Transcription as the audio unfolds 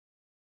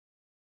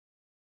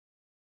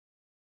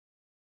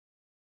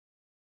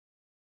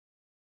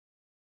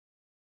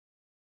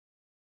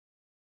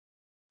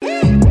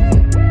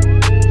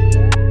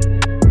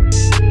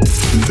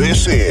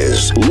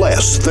This is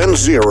Less Than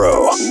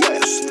Zero.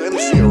 Less Than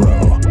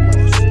Zero.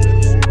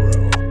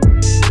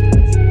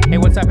 Hey,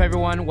 what's up,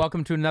 everyone?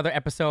 Welcome to another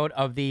episode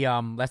of the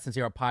Less Than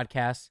Zero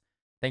podcast.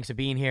 Thanks for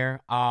being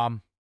here.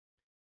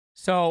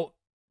 So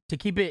to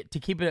keep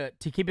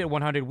it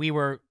 100, we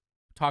were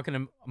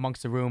talking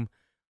amongst the room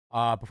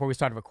before we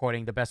started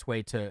recording the best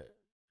way to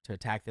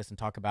attack this and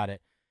talk about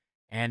it,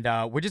 and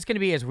we're just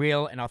gonna be as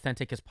real and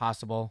authentic as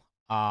possible.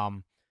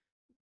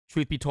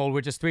 Truth be told,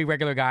 we're just three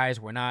regular guys.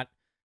 We're not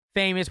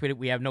famous.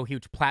 We have no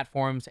huge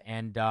platforms,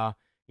 and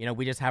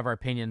we just have our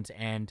opinions,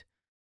 and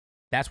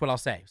that's what I'll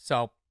say.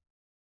 So,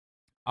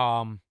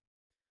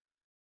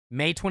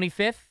 May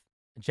 25th,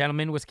 a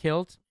gentleman was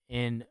killed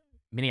in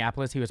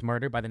Minneapolis. He was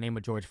murdered by the name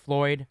of George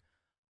Floyd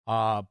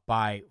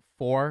by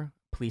 4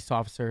 police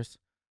officers.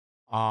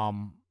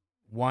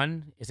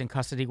 One is in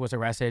custody, was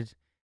arrested.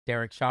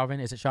 Derek Chauvin.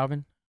 Is it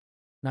Chauvin,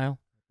 Niall?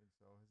 I think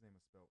so. His name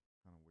is spelled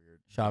kind of weird.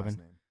 Chauvin.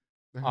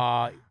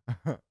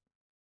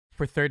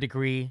 For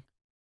third-degree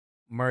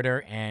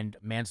murder and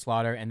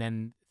manslaughter, and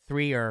then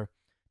 3 are,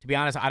 to be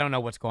honest, I don't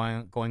know what's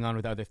going on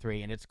with the other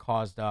 3, and it's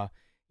caused. Me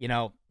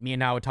and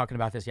Niall were talking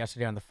about this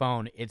yesterday on the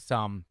phone. It's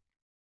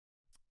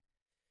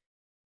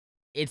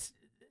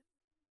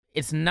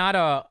not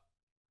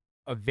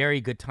a very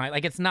good time.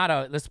 Like, it's not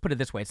a, let's put it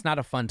this way, it's not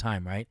a fun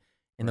time, right?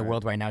 In the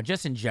world right now,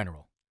 just in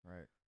general.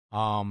 Right.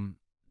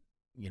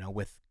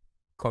 With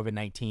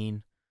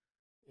COVID-19,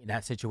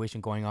 that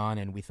situation going on,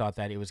 and we thought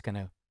that it was going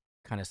to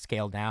kind of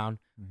scale down.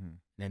 Mm-hmm.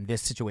 Then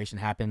this situation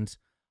happens.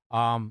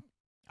 I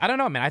don't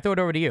know, man. I throw it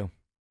over to you.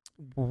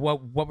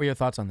 What were your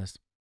thoughts on this?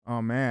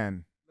 Oh,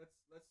 man. Let's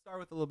start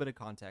with a little bit of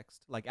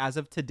context. Like, as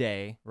of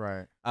today,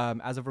 Right.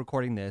 as of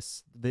recording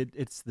this,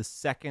 it's the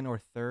 2nd or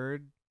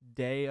 3rd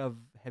day of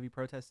heavy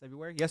protests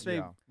everywhere. Yesterday,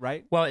 Yeah.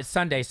 right? Well, it's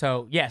Sunday,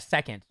 so yeah,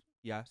 2nd.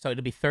 Yeah. So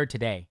it'll be 3rd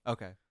today.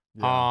 Okay.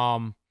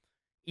 Yeah.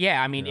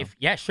 Yeah, I mean,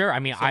 sure. I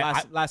mean, So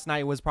last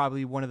night was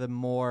probably one of the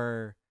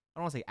more, I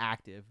don't want to say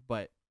active,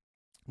 but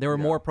there were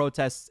Yeah. more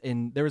protests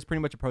there was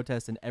pretty much a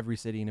protest in every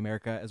city in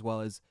America, as well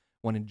as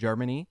one in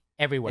Germany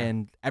everywhere.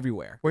 and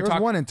everywhere. We're There was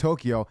talking one in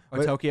Tokyo.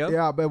 but- Tokyo?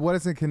 Yeah, but it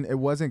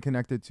wasn't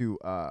connected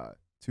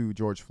to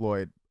George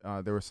Floyd.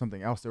 There was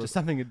something else. There was Just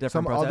something different.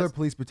 some protest? other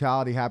police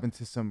brutality happened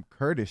to some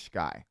Kurdish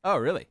guy. Oh,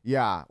 really?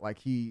 Yeah, like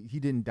he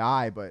didn't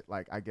die, but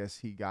like I guess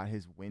he got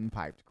his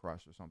windpipe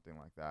crushed or something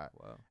like that.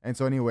 Wow. And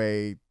so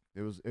anyway,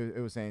 it was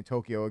saying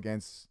Tokyo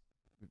against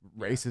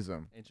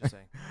racism.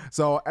 Interesting.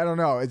 So I don't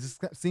know. It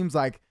just seems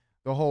like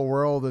the whole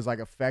world is like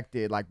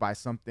affected like by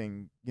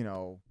something,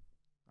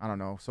 I don't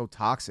know, so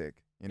toxic.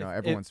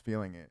 Everyone's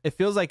feeling it. It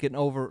feels like it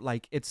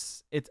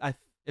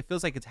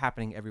feels like it's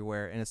happening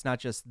everywhere, and it's not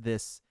just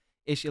this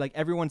issue. Like,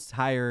 everyone's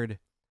tired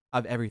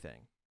of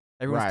everything.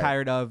 Everyone's Right.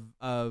 tired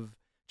of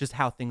just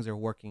how things are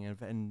working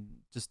and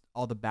just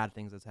all the bad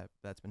things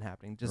that's been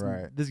happening just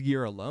Right. this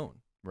year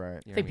alone.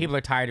 Right. I think people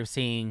are tired of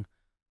seeing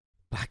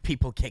black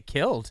people get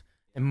killed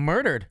and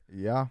murdered,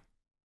 Yeah.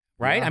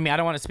 right? Yeah. I mean, I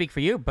don't want to speak for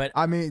you, but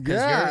I mean, 'cause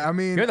yeah. I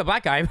mean, you're the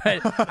black guy,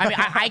 but I mean,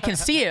 I can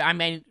see it. I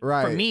mean, for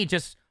Right. me,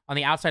 just on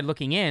the outside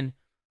looking in,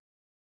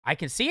 I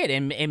can see it,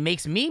 and it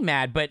makes me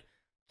mad. But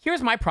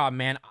here's my problem,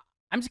 man.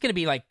 I'm just gonna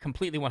be like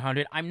completely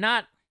 100. I'm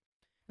not.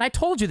 And I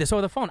told you this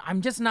over the phone. I'm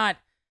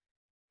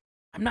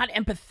not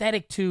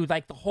empathetic to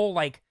like the whole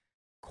like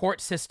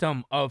court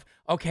system of,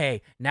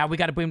 okay, now we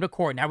got to bring him to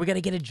court. Now we got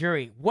to get a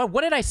jury.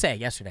 What did I say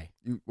yesterday?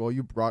 you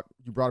brought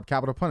up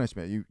capital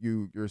punishment.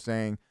 You're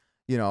saying,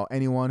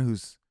 anyone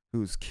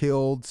who's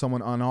killed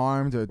someone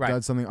unarmed or Right.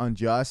 done something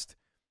unjust,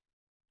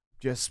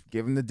 just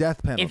give them the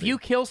death penalty. If you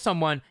kill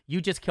someone, you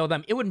just kill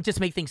them. It would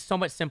just make things so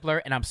much simpler.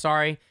 And I'm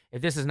sorry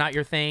if this is not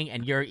your thing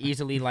and you're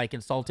easily like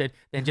insulted,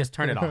 then just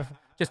turn it off.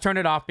 Just turn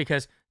it off,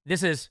 because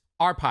this is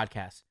our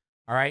podcast.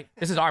 All right,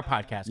 this is our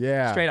podcast.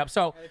 Yeah. Straight up.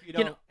 So And if you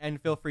don't, and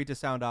feel free to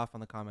sound off on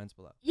the comments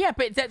below. yeah,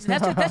 but that's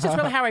just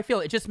really how I feel.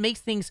 It just makes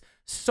things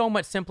so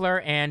much simpler.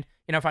 And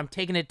if I'm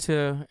taking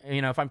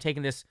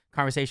this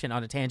conversation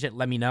on a tangent,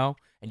 let me know,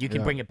 and you can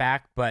Yeah. bring it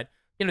back. But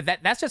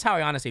that's just how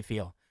I honestly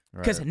feel.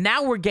 Because Right.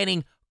 now we're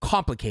getting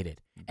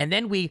complicated, and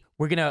then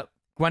we're gonna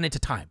run into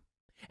time,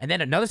 and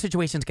then another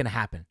situation's gonna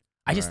happen.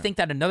 I just Right. think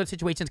that another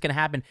situation's gonna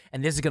happen,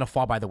 and this is gonna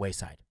fall by the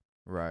wayside.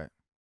 Right.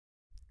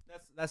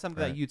 That's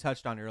something Right. that you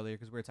touched on earlier,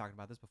 because we were talking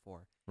about this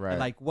before. Right. And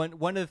like one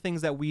of the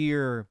things that we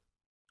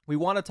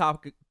want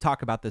to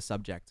talk about this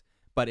subject,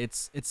 but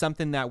it's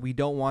something that we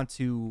don't want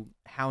to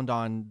hound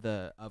on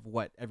of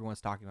what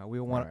everyone's talking about. We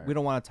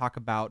don't want to talk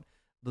about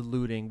the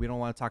looting. We don't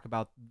want to talk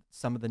about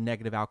some of the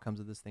negative outcomes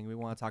of this thing. We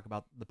want to talk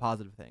about the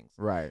positive things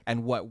Right.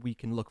 and what we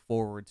can look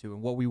forward to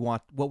and what we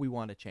want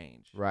to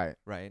change. Right.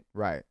 Right.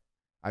 Right.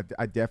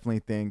 I definitely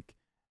think,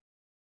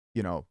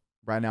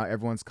 right now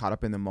everyone's caught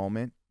up in the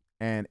moment,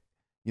 and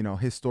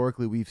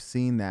historically we've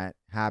seen that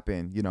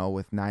happen. In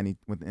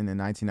the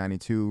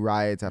 1992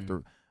 riots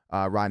after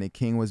Rodney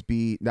King was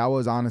beat. That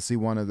was honestly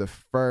one of the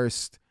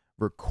first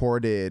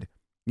recorded,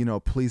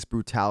 police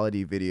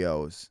brutality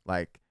videos.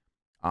 Like,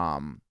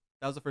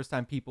 That was the first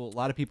time a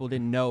lot of people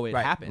didn't know it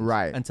Right. happened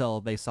Right.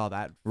 until they saw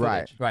that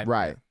right, footage. Right.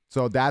 right.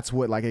 So that's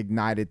what like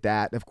ignited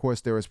that. Of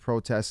course, there was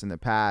protests in the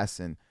past,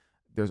 and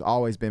there's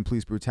always been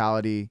police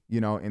brutality, you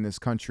know, in this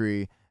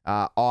country,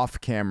 off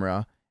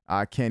camera.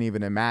 I can't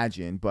even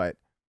imagine, but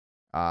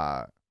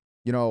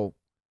you know,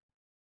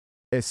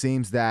 it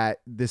seems that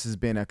this has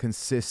been a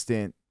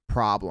consistent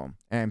problem,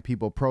 and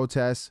people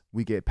protest,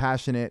 we get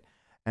passionate,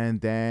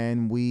 and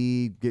then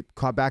we get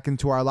caught back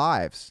into our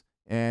lives.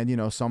 And, you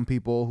know, some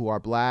people who are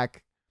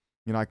black,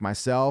 you know, like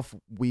myself,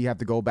 we have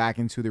to go back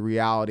into the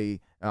reality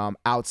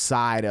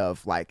outside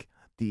of like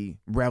the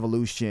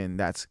revolution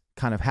that's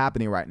kind of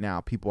happening right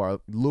now. People are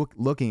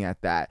looking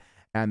at that,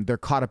 and they're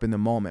caught up in the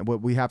moment. But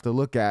we have to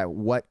look at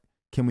what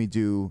can we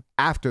do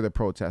after the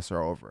protests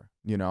are over.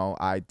 You know,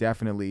 I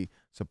definitely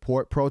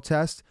support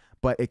protests,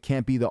 but it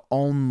can't be the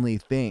only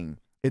thing.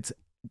 It's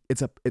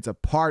a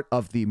part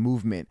of the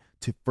movement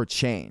for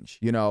change.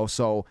 You know,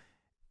 so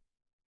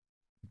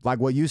like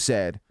what you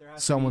said,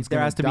 there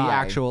has to be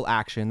actual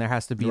action. There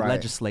has to be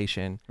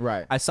legislation.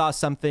 Right. I saw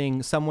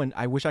someone,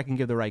 I wish I can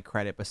give the right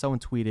credit, but someone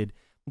tweeted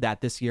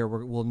that this year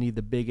we'll need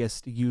the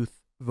biggest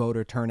youth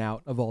voter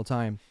turnout of all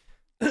time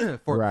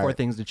for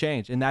things to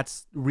change. And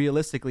that's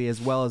realistically, as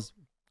well as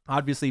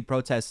obviously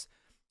protests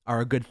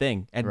are a good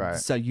thing. And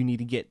so you need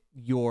to get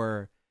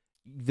the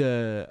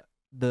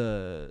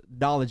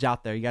knowledge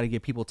out there. You got to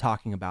get people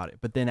talking about it.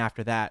 But then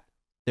after that,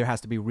 there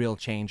has to be real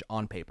change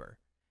on paper.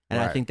 And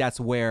I think that's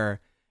where,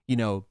 you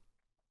know,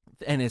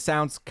 and it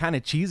sounds kind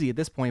of cheesy at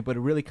this point, but it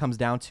really comes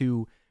down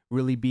to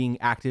really being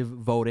active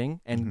voting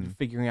and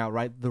figuring out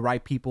the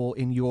right people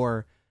in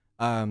your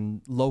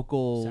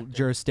local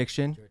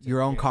jurisdiction,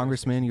 your own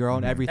congressman, your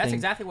own everything. That's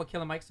exactly what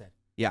Killer Mike said.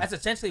 Yeah. That's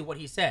essentially what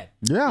he said.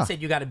 Yeah. He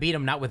said you got to beat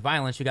him not with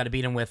violence, you got to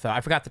beat him with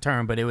I forgot the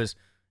term, but it was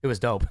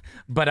dope.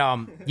 But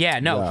yeah,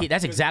 no, Yeah.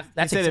 that's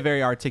exactly He said it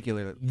very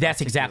articulate.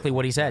 That's exactly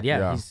what he said.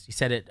 Yeah. He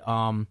said it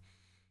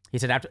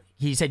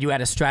he said you got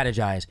to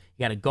strategize.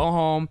 You got to go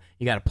home,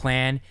 you got to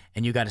plan,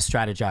 and you got to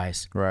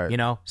strategize. Right. You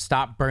know,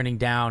 stop burning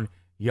down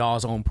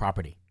y'all's own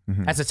property.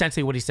 That's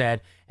essentially what he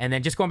said. And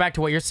then just going back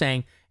to what you're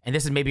saying, and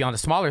this is maybe on a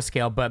smaller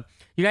scale, but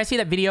you guys see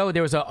that video?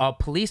 There was a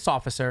police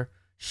officer,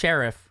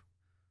 sheriff,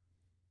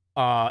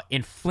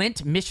 in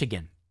Flint,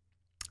 Michigan.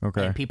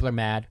 Okay. And people are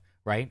mad,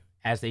 right?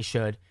 As they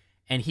should.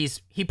 And he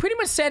pretty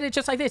much said it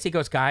just like this. He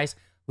goes, guys,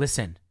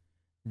 listen,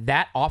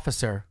 that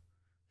officer,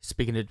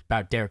 speaking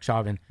about Derek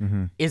Chauvin,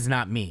 is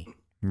not me.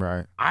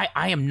 Right.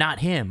 I am not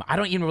him. I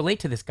don't even relate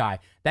to this guy.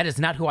 That is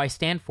not who I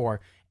stand for.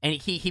 And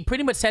he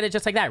pretty much said it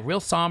just like that, real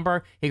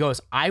somber. He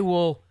goes, I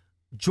will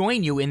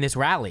join you in this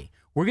rally.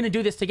 We're going to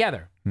do this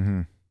together.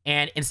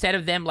 And instead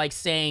of them like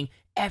saying,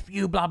 F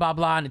you, blah, blah,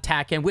 blah, and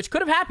attack him, which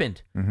could have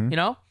happened, you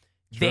know,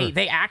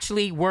 they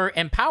actually were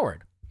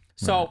empowered.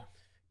 So,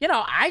 you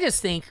know, I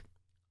think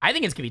it's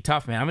going to be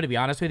tough, man. I'm going to be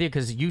honest with you,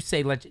 because you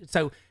say,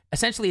 so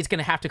essentially it's going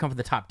to have to come from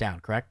the top down,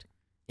 correct?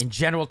 In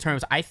general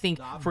terms, I think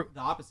the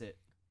opposite.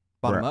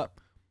 Bottom up.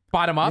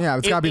 Bottom up. Yeah,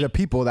 it's got to be the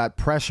people that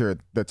pressure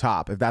the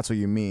top, if that's what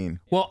you mean.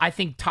 Well, I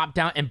think top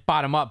down and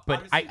bottom up,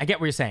 but I get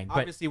what you're saying.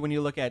 But obviously, when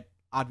you look at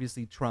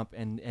Trump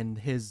and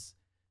his,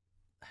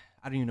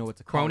 I don't even know what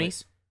to call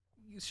cronies.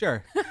 It.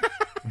 Sure.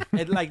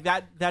 And like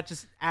that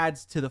just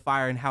adds to the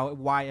fire and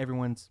why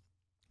everyone's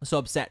so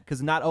upset,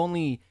 because not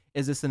only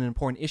is this an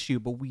important issue,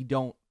 but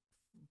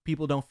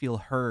people don't feel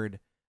heard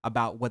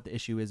about what the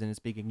issue is, and it's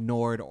being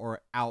ignored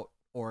or out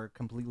or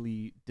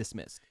completely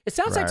dismissed. It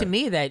sounds like to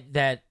me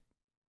that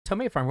tell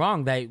me if I'm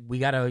wrong, that you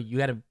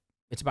gotta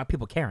it's about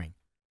people caring.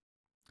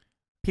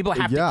 People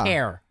have to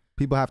care.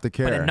 People have to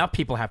care. But enough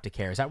people have to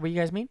care. Is that what you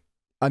guys mean?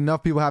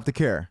 Enough people have to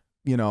care,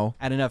 you know.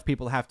 And enough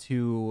people have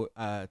to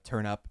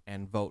turn up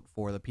and vote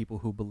for the people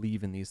who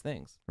believe in these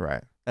things.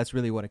 Right. That's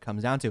really what it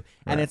comes down to.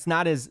 And it's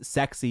not as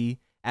sexy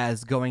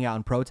as going out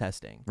and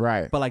protesting.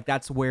 Right. But like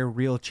that's where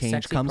real change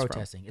Sexy comes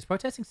protesting. Is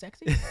protesting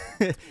sexy?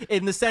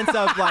 In the sense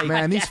of like,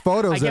 Man, these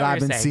photos that I've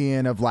been saying.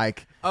 seeing of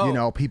like, you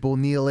know, people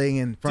kneeling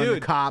in front of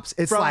the cops.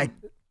 It's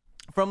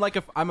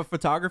I'm a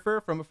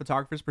photographer. From a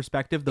photographer's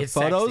perspective, the It's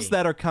photos sexy.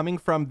 that are coming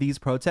from these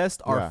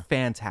protests are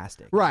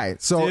fantastic.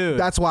 right. So Dude.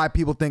 that's why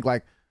people think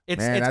like,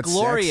 It's that's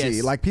glorious.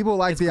 sexy. Like people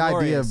like It's the idea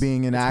glorious. of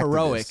being an It's activist.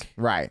 heroic.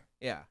 Right.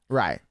 Yeah.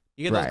 Right.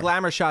 You get those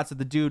glamour shots of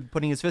the dude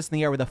putting his fist in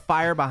the air with a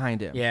fire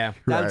behind him. Yeah.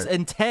 That's Right.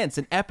 intense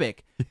and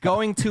epic.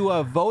 Going to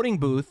a voting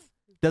booth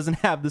doesn't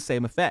have the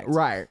same effect.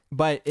 Right.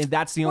 But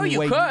that's the Well, only you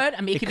way. could. I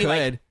mean, it could be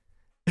like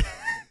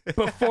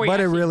before. But it you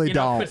actually, really you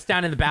know, don't. puts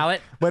down in the ballot.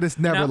 But it's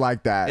never know?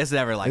 like that. It's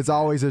never like It's that.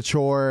 always a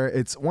chore.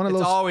 It's one of It's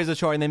those. always a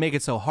chore, and they make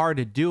it so hard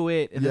to do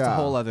it, and it's a Yeah.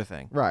 whole other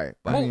thing. Right.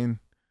 I Well, mean,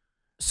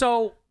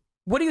 So,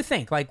 what do you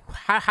think? Like,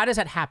 how does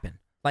that happen?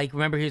 Like,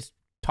 remember he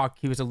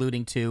was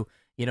alluding to,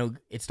 you know,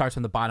 it starts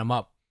from the bottom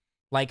up.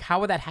 Like, how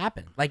would that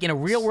happen? Like, in a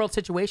real world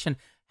situation,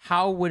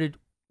 how would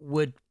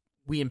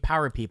we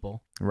empower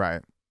people?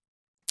 right.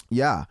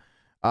 Yeah.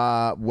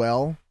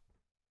 Well,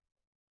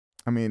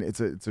 I mean, it's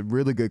a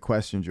really good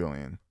question,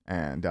 Julian,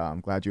 and I'm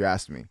glad you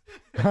asked me.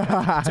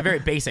 It's a very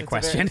basic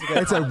question.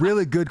 It's a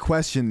really good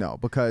question though,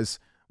 because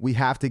we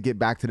have to get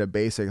back to the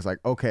basics. Like,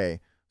 okay,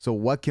 so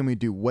what can we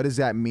do? What does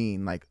that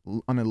mean? Like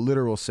on a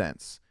literal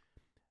sense,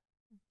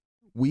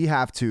 we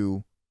have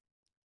to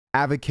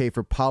advocate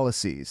for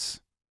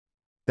policies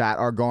that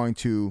are going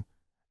to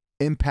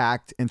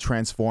impact and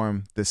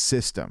transform the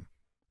system.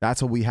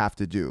 That's what we have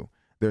to do.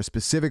 There are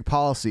specific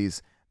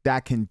policies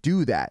that can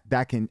do that,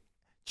 that can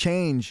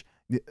change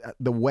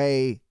the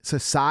way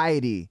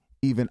society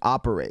even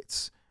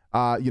operates.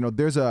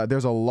 There's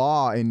a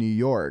law in New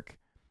York.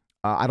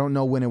 I don't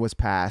know when it was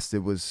passed. It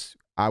was,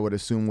 I would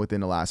assume,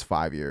 within the last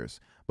 5 years.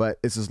 But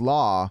it's this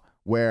law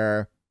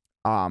where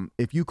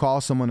if you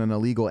call someone an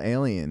illegal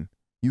alien,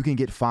 you can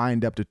get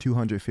fined up to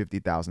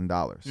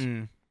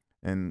 $250,000.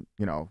 And,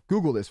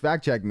 Google this,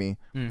 fact check me.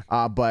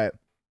 But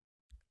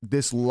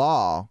this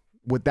law,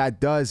 what that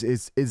does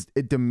is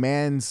it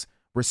demands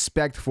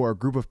respect for a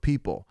group of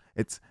people.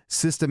 It's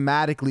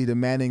systematically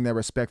demanding their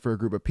respect for a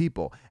group of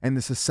people. And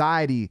the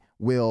society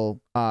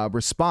will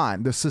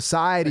respond. The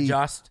society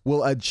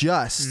will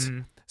adjust.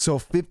 So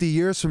 50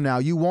 years from now,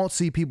 you won't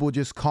see people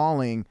just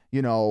calling,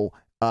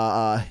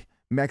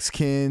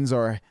 Mexicans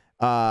or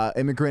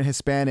immigrant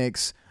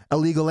Hispanics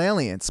illegal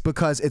aliens,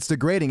 because it's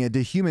degrading. It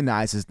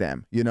dehumanizes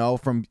them,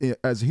 from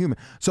as a human.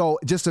 So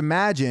just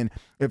imagine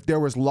if there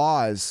was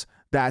laws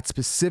that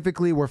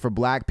specifically were for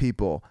black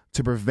people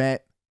to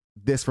prevent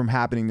this from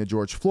happening to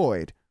George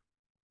Floyd.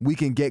 We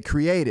can get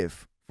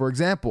creative. For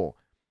example,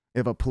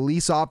 if a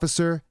police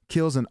officer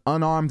kills an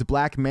unarmed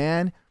black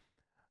man,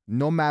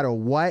 no matter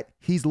what,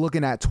 he's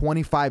looking at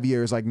 25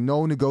 years, like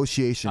no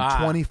negotiation,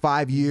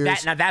 25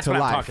 years that's to what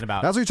life. I'm talking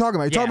about. That's what you're talking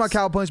about. You're talking about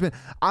capital punishment.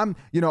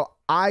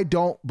 I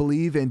don't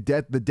believe in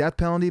the death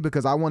penalty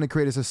because I want to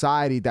create a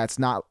society it's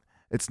not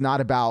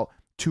about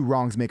two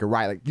wrongs make a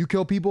right. Like, you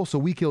kill people, so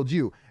we killed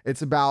you.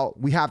 It's about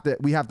we have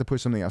to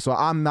push something else. So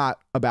I'm not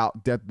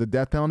about the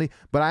death penalty,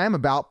 but I am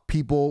about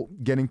people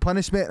getting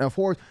punishment and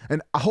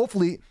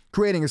hopefully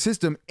creating a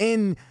system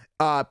in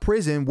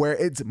prison where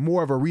it's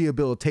more of a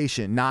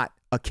rehabilitation, not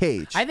a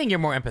cage. I think you're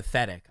more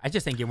empathetic. I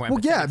just think you're more empathetic. Well,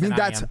 yeah, I mean,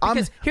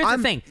 because here's the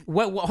thing.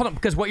 Hold on,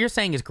 because what you're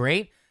saying is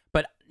great,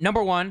 but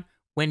number one,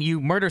 when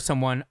you murder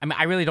someone,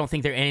 I really don't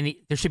think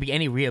there should be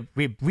any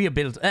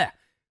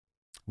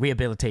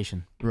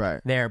rehabilitation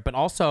right there. But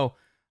also,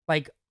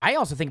 I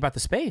also think about the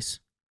space,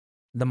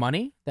 the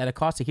money that it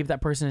costs to keep that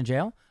person in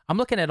jail. I'm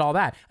looking at all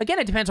that. Again,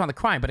 it depends on the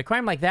crime, but a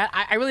crime like that,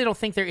 I really don't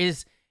think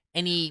there's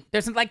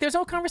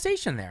no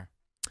conversation there.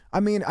 I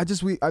mean, I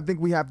think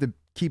we have to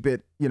keep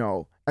it,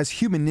 as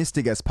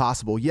humanistic as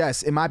possible.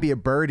 Yes, it might be a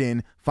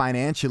burden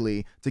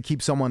financially to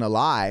keep someone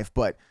alive,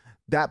 but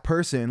that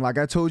person, like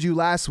I told you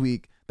last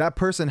week, that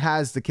person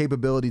has the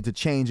capability to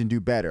change and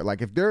do better.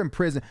 Like, if they're in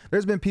prison,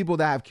 there's been people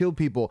that have killed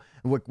people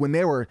when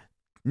they were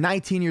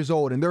 19 years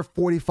old and they're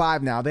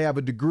 45 now. They have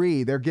a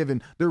degree. They're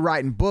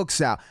writing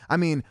books out. I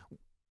mean,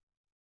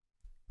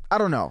 I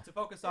don't know. To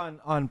focus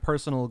on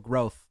personal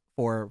growth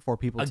for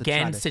people.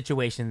 Again,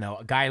 situation though,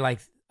 a guy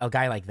like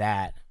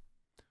that.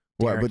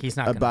 Derek, what, he's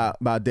not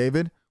about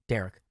David?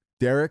 Derek?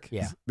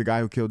 Yeah. The guy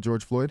who killed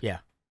George Floyd? Yeah.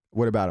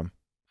 What about him?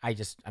 I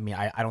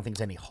don't think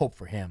there's any hope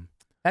for him.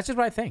 That's just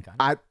what I think.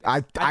 I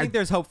think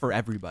there's hope for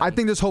everybody. I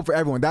think there's hope for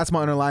everyone. That's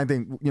my underlying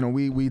thing.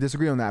 We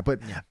disagree on that. But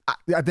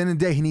at the end of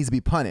the day, he needs to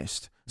be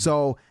punished.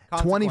 So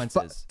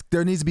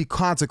there needs to be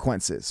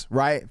consequences,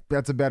 right?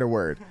 That's a better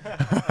word.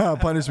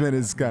 Punishment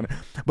is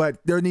but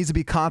there needs to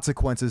be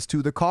consequences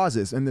to the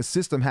causes, and the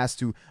system has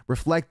to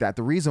reflect that.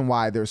 The reason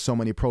why there's so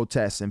many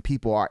protests and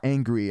people are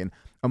angry and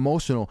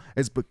emotional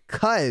is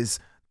because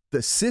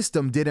the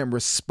system didn't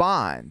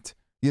respond,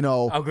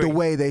 the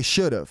way they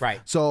should have.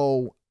 Right.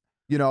 So,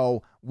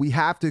 we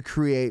have to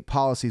create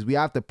policies. We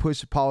have to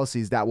push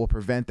policies that will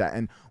prevent that.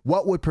 And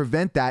what would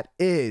prevent that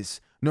is,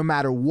 no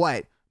matter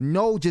what,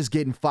 no just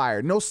getting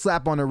fired, no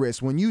slap on the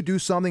wrist. When you do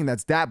something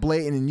that's that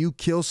blatant and you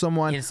kill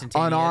someone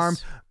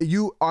unarmed,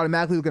 you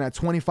automatically looking at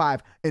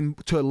 25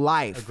 to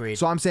life. Agreed.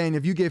 So I'm saying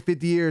if you get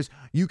 50 years,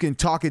 you can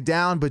talk it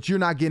down, but you're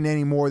not getting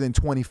any more than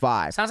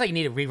 25. Sounds like you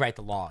need to rewrite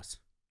the laws.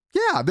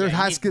 Yeah,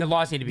 the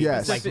laws need to be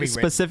rewritten.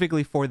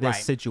 Specifically for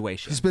this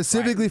situation.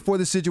 Specifically for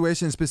the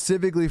situation,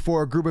 specifically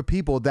for a group of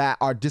people that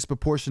are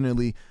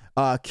disproportionately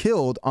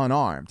killed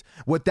unarmed.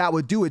 What that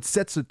would do, it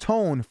sets a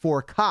tone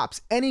for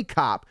cops, any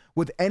cop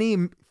with any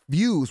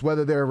views,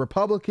 whether they're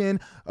Republican,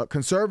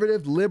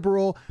 conservative,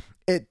 liberal.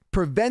 It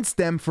prevents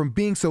them from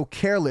being so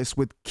careless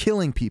with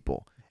killing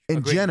people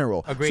in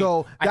general. Agreed.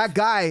 So that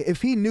guy,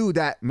 if he knew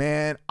that,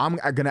 man, I'm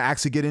going to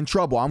actually get in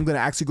trouble, I'm going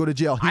to actually go to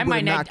jail, he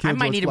would not kill I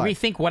might George need to Floyd.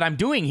 rethink what I'm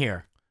doing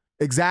here.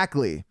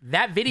 Exactly.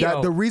 That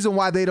video. The reason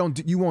why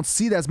you won't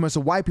see that as much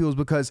of white people is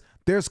because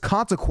there's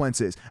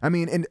consequences. I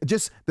mean, and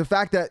just the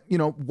fact that,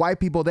 white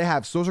people, they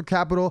have social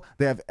capital,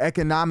 they have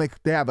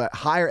a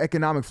higher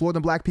economic floor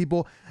than black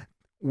people.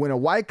 When a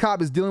white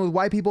cop is dealing with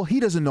white people, he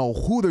doesn't know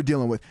who they're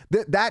dealing with.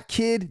 That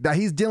kid that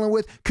he's dealing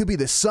with could be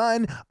the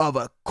son of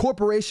a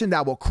corporation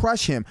that will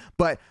crush him.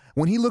 But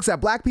when he looks at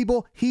black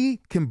people,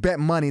 he can bet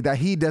money that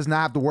he does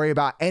not have to worry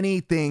about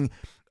anything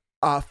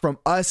from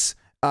us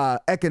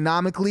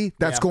economically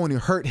that's going to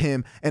hurt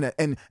him,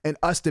 and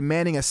us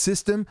demanding a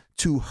system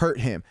to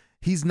hurt him.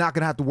 He's not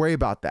going to have to worry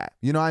about that.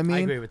 You know what I mean? I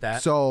agree with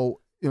that.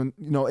 So,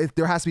 if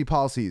there has to be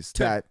policies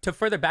to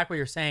further back what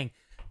you're saying,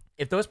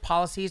 if those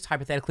policies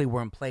hypothetically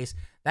were in place,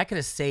 that could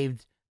have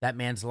saved that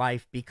man's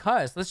life.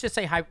 Because let's just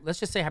say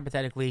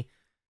hypothetically,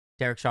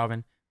 Derek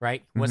Chauvin,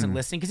 right, wasn't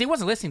listening, because he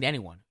wasn't listening to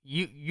anyone.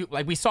 You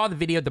like, we saw the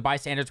video. The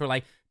bystanders were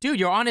like, "Dude,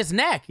 you're on his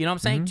neck." You know what I'm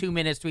saying? 2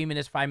 minutes, 3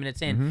 minutes, 5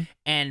 minutes in,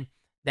 and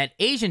that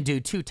Asian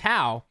dude, Tu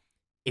Tao,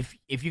 if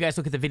you guys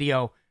look at the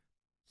video,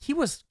 he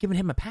was giving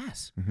him a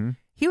pass.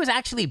 He was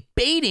actually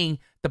baiting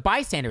the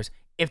bystanders.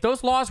 If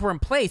those laws were in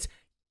place,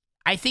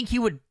 I think he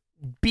would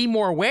be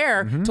more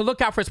aware to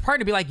look out for his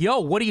partner, be like, "Yo,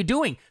 what are you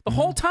doing?" The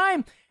whole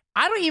time,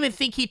 I don't even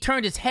think he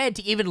turned his head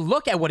to even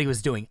look at what he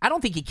was doing. I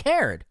don't think he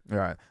cared. All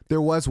right.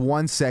 There was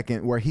 1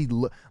 second where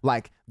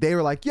like they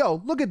were like,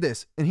 "Yo, look at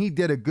this," and he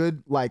did a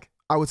good, like,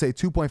 I would say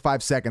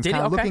 2.5 seconds,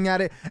 kind of looking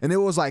at it, and it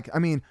was like, I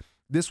mean,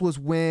 this was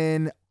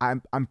when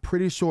I'm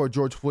pretty sure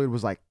George Floyd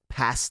was like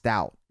passed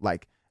out,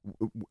 like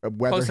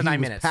whether Close to he 9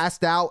 was minutes.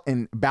 passed out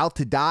and about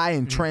to die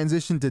and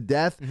transition to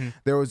death.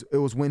 It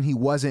was when he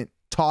wasn't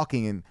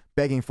talking and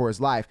begging for his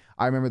life.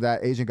 I remember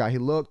that Asian guy. He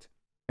looked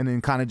and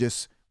then kind of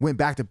just went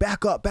back to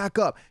back up.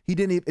 It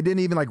didn't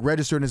even like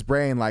register in his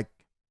brain, like,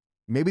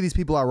 maybe these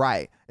people are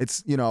right.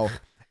 It's, you know,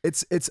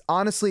 it's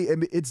honestly,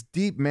 it's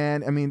deep,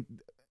 man. I mean,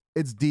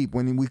 it's deep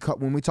when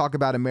we talk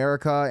about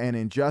America and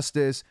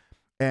injustice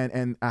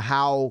and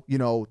how, you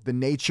know, the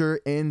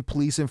nature in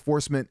police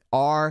enforcement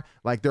are.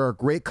 Like, there are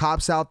great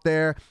cops out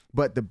there,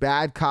 but the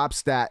bad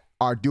cops that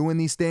are doing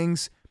these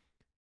things,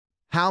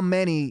 how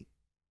many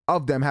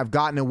of them have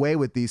gotten away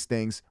with these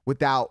things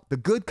without the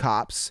good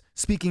cops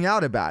speaking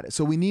out about it?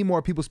 So we need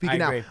more people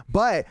speaking out.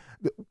 But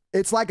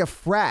it's like a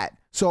frat.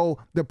 So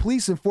the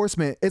police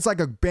enforcement, it's like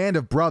a band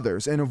of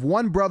brothers. And if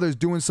one brother's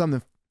doing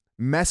something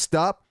messed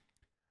up,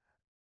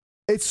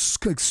 it's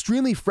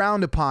extremely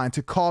frowned upon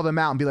to call them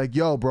out and be like,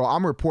 "Yo, bro,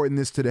 I'm reporting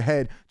this to the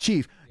head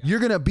chief. You're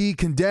gonna be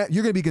condemned.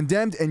 You're gonna be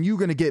condemned, and you're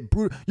gonna get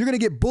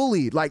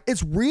bullied. Like,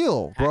 it's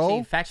real, bro."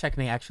 Actually, fact check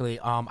me. Actually,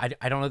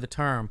 I don't know the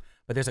term,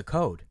 but there's a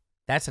code.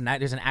 There's an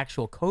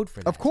actual code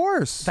for that. Of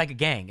course, it's like a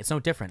gang. It's no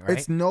different, right?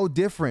 It's no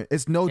different.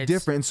 It's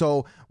different. And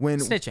so when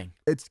snitching,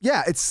 it's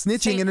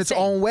snitching in its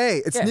own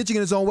way. It's snitching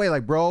in its own way.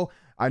 Like, bro,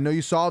 I know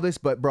you saw this,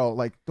 but bro,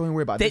 like, don't even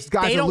worry about it. This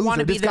guy's a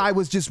loser. This guy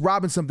was just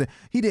robbing something.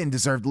 He didn't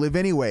deserve to live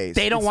anyways.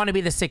 They don't want to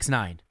be the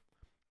 6ix9ine.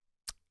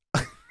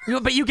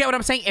 But you get what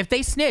I'm saying? If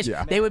they snitch,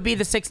 they would be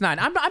the 6ix9ine.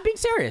 I'm being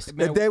serious.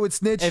 If they would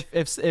snitch,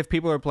 if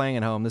people are playing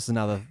at home, this is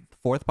now the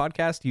 4th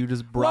podcast. You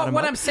just brought him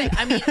what up. I'm saying,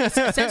 I mean,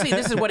 essentially,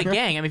 this is what a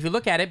gang. I mean, if you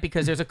look at it,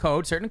 because there's a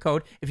code, certain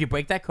code. If you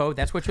break that code,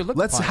 that's what you're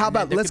looking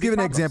for. Let's give an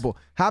example.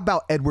 How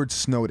about Edward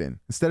Snowden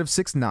instead of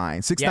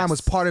 6ix9ine? 6ix9ine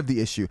was part of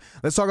the issue.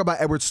 Let's talk about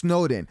Edward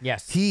Snowden.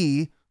 Yes,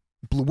 he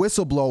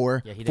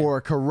whistleblower for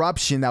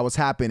corruption that was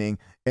happening,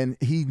 and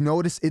he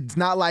noticed it's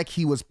not like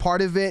he was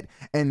part of it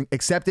and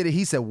accepted it.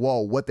 He said, "Whoa,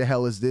 what the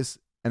hell is this?"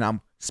 And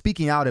I'm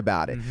speaking out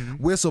about it.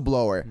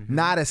 Whistleblower,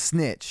 not a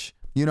snitch.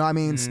 You know what I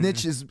mean?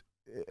 Snitch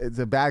it's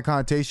a bad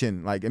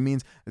connotation. Like, it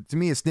means, to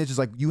me, a snitch is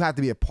like, you have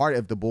to be a part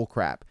of the bull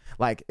crap.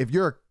 Like, if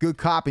you're a good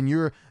cop and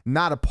you're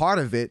not a part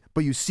of it,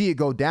 but you see it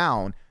go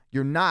down,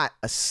 you're not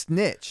a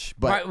snitch.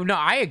 But right, no,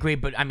 I agree.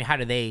 But I mean, how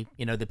do they,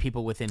 you know, the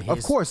people within his,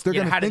 of course, they're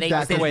going to think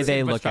that's the way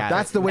they look at it.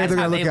 That's the way they're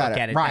going to look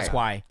at it. Right. That's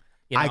why.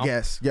 You know? I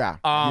guess. Yeah.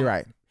 You're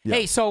right. Yeah.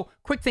 Hey, so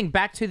quick thing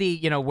back to the,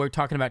 you know, we're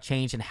talking about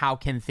change and how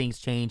can things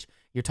change.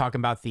 You're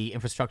talking about the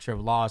infrastructure of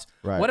laws.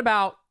 Right. What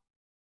about,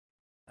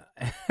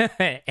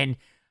 and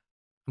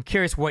I'm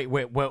curious what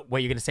you're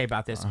going to say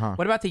about this.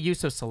 What about the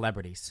use of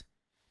celebrities?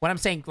 What I'm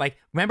saying, like,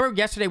 remember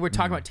yesterday we were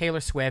talking about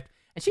Taylor Swift,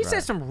 and she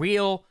says some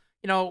real,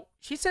 you know,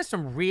 she says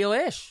some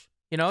real-ish,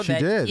 you know, she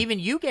that did. Even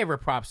you gave her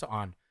props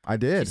on. I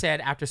did. She said,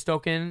 after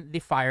stoking the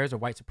fires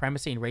of white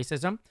supremacy and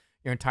racism,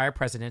 your entire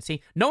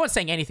presidency. No one's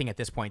saying anything at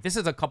this point. This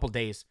is a couple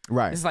days.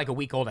 Right. This is like a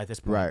week old at this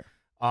point.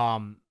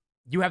 Right.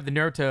 You have the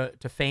nerve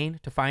to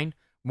find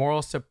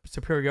moral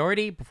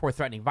superiority before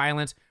threatening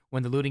violence.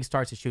 When the looting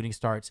starts, the shooting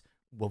starts.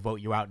 We'll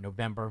vote you out in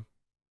November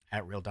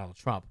at Real Donald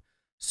Trump.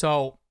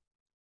 So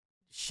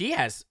she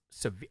has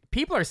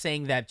people are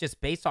saying that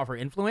just based off her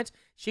influence,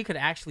 she could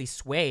actually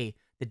sway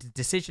the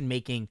decision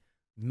making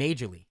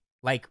majorly,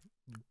 like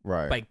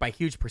by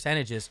huge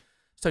percentages.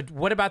 So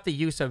what about the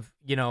use of,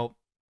 you know,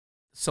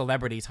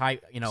 celebrities,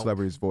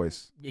 celebrities'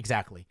 voice,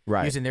 exactly,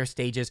 right, using their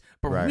stages,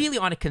 but really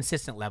on a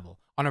consistent level,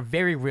 on a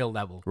very real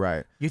level,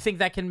 right? You think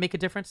that can make a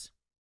difference?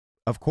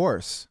 Of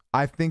course,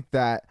 I think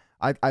that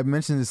I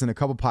mentioned this in a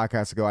couple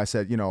podcasts ago. I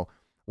said, you know,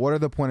 what are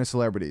the point of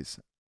celebrities?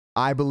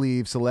 I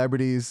believe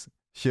celebrities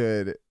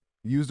should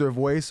use their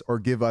voice or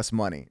give us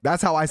money.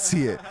 That's how I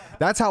see it.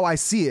 That's how I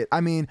see it.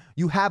 I mean,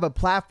 you have a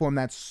platform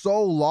that's so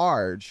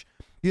large,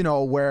 you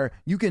know, where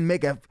you can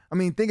make a, I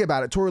mean, think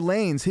about it. Tory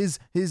Lanez,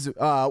 his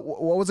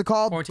what was it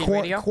called?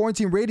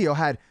 Quarantine Radio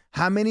had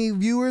how many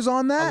viewers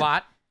on that? A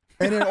lot.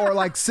 And then, or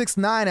like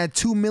 6ix9ine had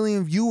 2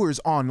 million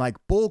viewers on like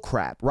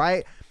bullcrap,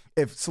 right?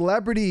 If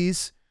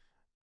celebrities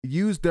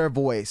use their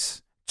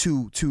voice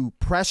to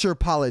pressure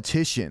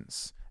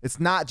politicians, it's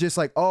not just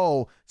like,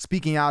 oh,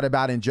 speaking out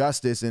about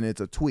injustice and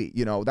it's a tweet.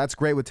 You know, that's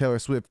great what Taylor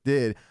Swift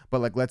did, but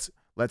like let's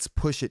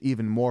push it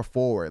even more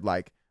forward.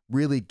 Like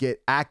really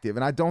get active.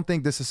 And I don't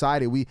think this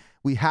society,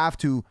 we have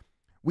to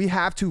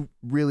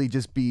really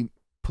just be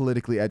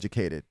politically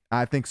educated.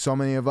 I think so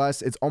many of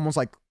us, it's almost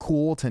like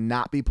cool to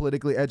not be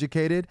politically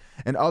educated.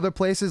 And other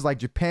places like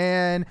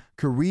Japan,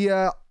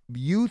 Korea,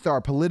 youth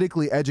are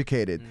politically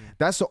educated.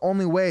 That's the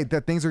only way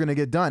that things are going to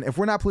get done. If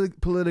we're not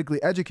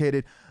politically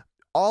educated,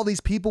 all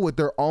these people with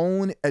their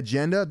own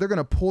agenda, they're going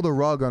to pull the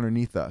rug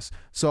underneath us.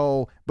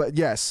 So, but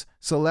yes,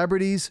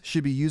 celebrities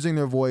should be using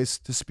their voice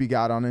to speak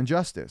out on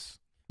injustice.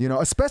 You know,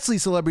 especially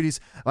celebrities,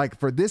 like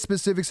for this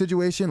specific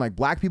situation, like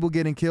black people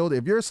getting killed.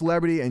 If you're a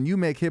celebrity and you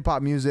make hip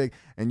hop music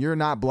and you're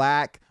not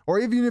black, or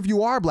even if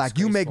you are black,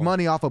 you make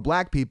money off of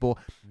black people,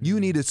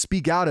 you need to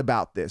speak out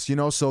about this, you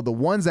know? So the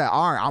ones that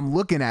aren't, I'm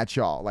looking at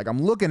y'all. Like I'm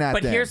looking at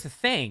them. But here's the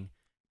thing.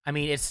 I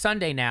mean, it's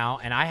Sunday now,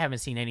 and I haven't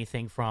seen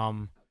anything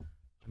from...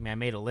 I mean, I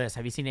made a list.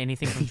 Have you seen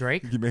anything from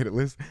Drake? You made a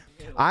list?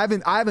 I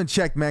haven't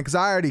checked, man, because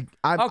I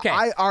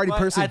already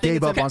personally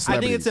gave up on celebrities. I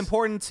think it's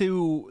important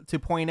to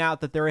point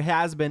out that there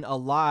has been a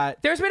lot.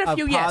 There's been a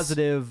few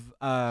positive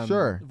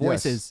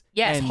voices.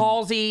 Yes, and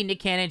Halsey,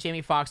 Nick Cannon,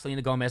 Jamie Foxx,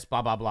 Selena Gomez,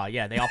 blah blah blah.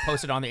 Yeah, they all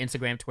posted on the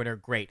Instagram, Twitter.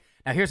 Great.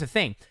 Now here's the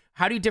thing: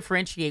 how do you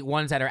differentiate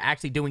ones that are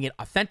actually doing it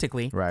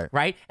authentically,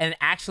 right, and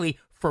actually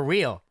for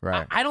real?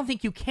 Right. I don't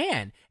think you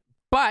can.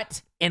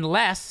 But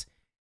unless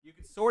you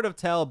can sort of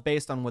tell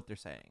based on what they're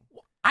saying.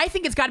 I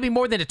think it's got to be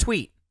more than a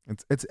tweet.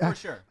 It's for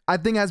sure. I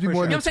think it has to be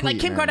more than You know a what I'm saying? tweet,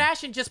 Like Kim man.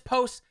 Kardashian just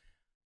posts.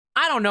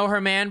 I don't know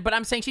her, man, but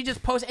I'm saying she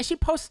just posts, and she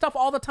posts stuff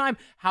all the time.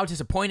 How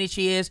disappointed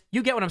she is.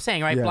 You get what I'm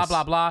saying, right? Yes. Blah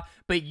blah blah.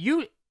 But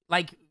you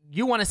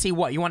want to see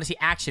what? You want to see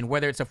action,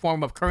 whether it's a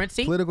form of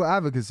currency, Political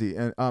advocacy,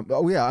 and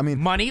I mean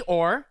money,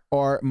 or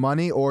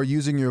money, or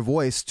using your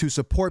voice to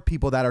support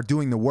people that are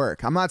doing the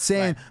work. I'm not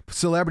saying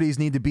celebrities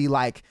need to be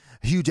like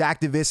huge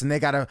activists and they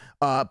gotta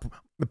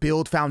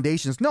build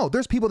foundations. No,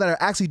 there's people that are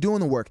actually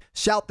doing the work.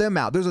 Shout them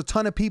out. There's a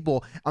ton of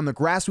people on the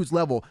grassroots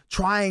level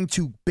trying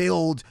to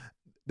build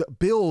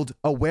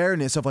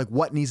awareness of like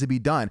what needs to be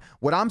done.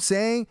 What I'm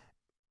saying,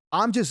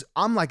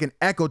 I'm like an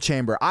echo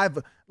chamber.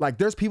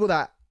 There's people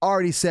that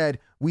already said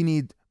we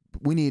need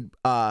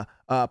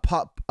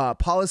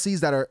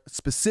policies that are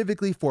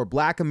specifically for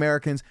Black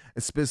Americans,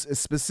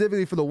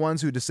 specifically for the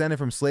ones who descended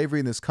from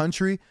slavery in this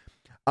country.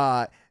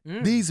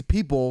 These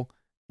people,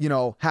 you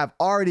know, have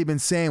already been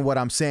saying what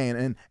I'm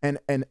saying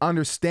and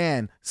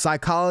understand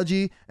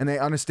psychology, and they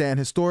understand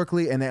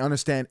historically, and they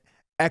understand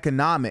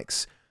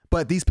economics.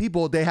 But these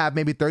people, they have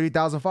maybe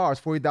 30,000 followers,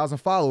 40,000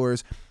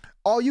 followers.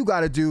 All you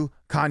got to do,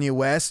 Kanye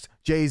West,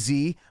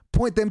 Jay-Z,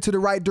 point them to the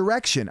right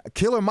direction.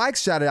 Killer Mike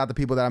shouted out the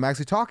people that I'm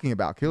actually talking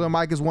about. Killer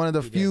Mike is one of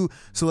the few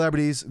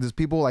celebrities. There's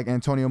people like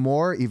Antonio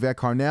Moore, Yvette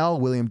Carnell,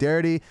 William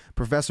Darity,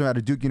 professor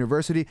at Duke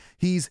University.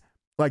 These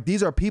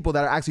are people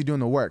that are actually doing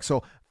the work.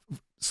 So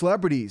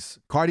celebrities,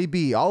 Cardi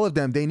B, all of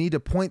them, they need to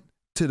point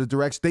to the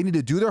direction. They need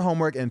to do their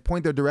homework and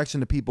point their direction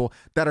to people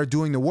that are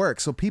doing the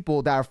work. So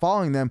people that are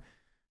following them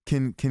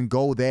can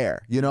go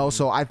there, you know?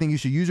 So I think you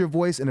should use your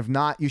voice, and if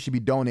not, you should be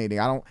donating.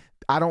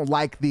 I don't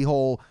like the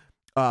whole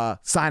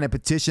sign a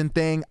petition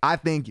thing. I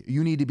think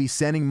you need to be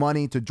sending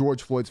money to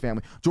George Floyd's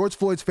family. George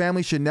Floyd's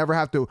family should never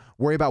have to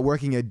worry about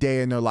working a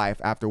day in their life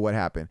after what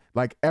happened.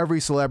 Like every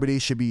celebrity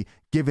should be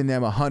giving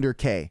them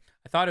 $100K.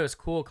 I thought it was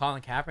cool.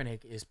 Colin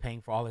Kaepernick is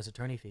paying for all his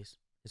attorney fees,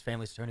 his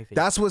family's attorney fees.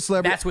 That's what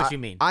celebrity. That's what you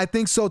mean. I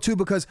think so too,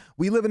 because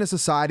we live in a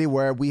society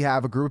where we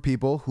have a group of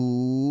people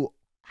who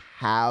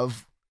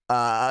have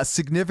a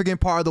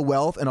significant part of the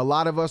wealth, and a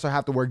lot of us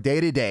have to work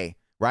day to day,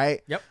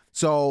 right? Yep.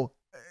 So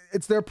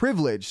it's their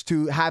privilege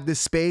to have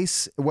this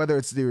space, whether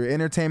it's their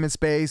entertainment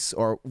space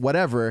or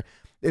whatever.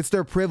 It's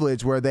their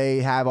privilege where they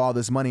have all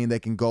this money and they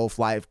can go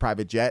fly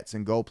private jets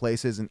and go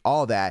places and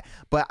all that.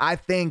 But I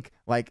think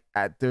like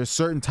there's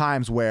certain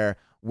times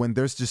when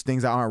there's just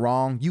things that aren't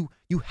wrong,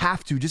 you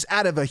have to, just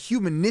out of a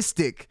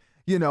humanistic,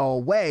 you know,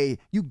 way,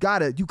 you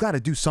gotta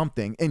do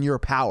something in your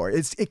power.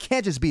 It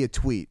can't just be a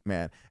tweet,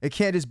 man. It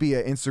can't just be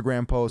an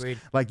Instagram post. Agreed.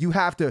 Like you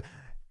have to.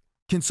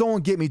 Can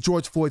someone get me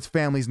George Floyd's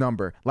family's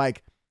number?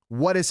 Like,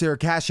 what is their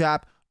Cash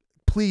App?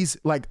 Please,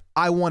 like,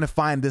 I want to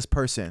find this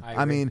person.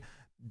 I mean,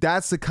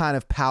 that's the kind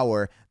of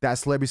power that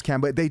celebrities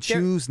can, but they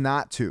choose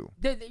not to.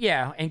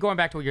 Yeah, and going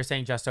back to what you're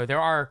saying, Justo, there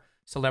are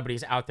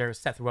celebrities out there.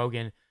 Seth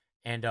Rogen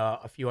and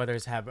a few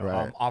others have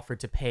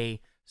offered to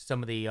pay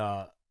some of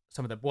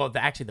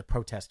the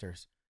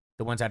protesters,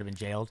 the ones that have been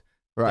jailed,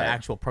 the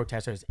actual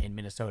protesters in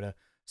Minnesota,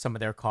 some of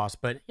their costs.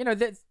 But you know,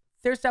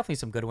 there's definitely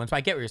some good ones. But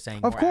I get what you're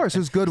saying. Of course,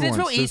 there's good ones. It's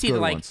real easy to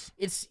like. Ones.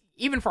 It's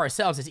even for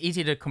ourselves. It's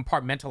easy to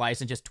compartmentalize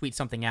and just tweet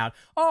something out.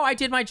 Oh, I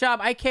did my job.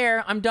 I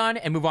care. I'm done,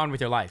 and move on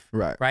with your life.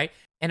 Right.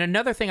 And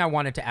another thing I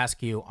wanted to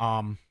ask you.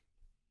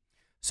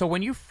 So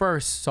when you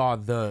first saw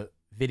the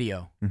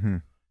video,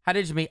 how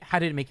did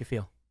it make you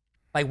feel?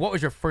 Like, what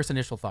was your first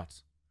initial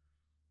thoughts?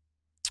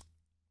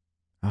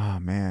 Oh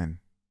man,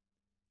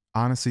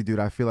 honestly, dude,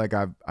 I feel like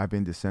I've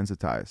been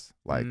desensitized.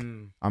 Like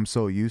I'm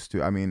so used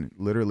to. I mean,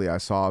 literally, I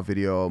saw a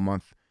video a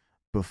month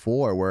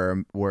before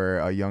where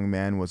a young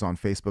man was on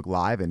Facebook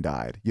Live and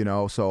died. You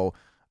know, so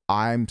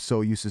I'm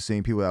so used to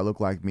seeing people that look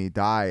like me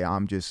die.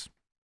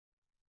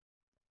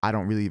 I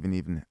don't really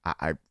even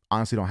I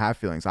honestly don't have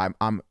feelings.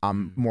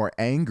 I'm more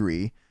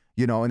angry,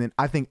 you know. And then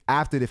I think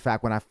after the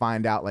fact, when I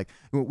find out, like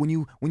when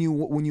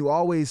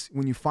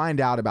you find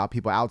out about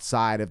people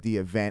outside of the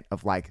event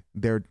of like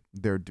their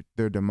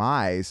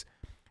demise,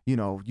 you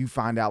know, you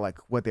find out like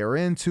what they're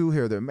into,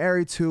 who they're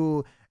married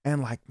to,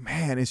 and like,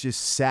 man, it's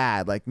just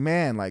sad. Like,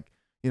 man, like,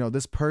 you know,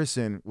 this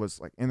person was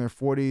like in their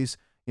 40s.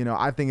 You know,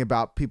 I think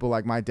about people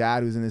like my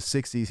dad who's in his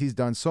 60s. He's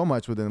done so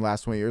much within the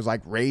last 20 years,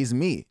 like raised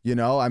me, you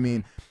know, I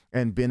mean,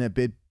 and been a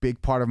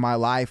big part of my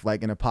life,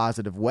 like in a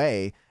positive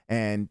way.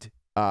 And,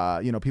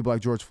 you know, people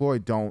like George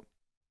Floyd don't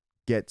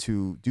get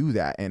to do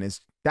that. And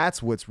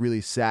that's what's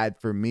really sad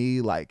for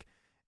me. Like,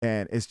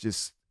 and it's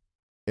just,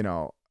 you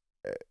know,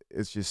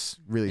 it's just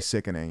really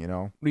sickening, you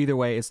know. Either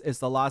way, it's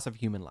the loss of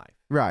human life.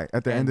 Right.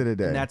 At the end of the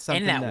day. And that's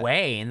something in that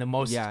way, in the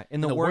most,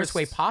 in the worst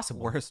way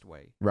possible. Worst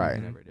way. Right.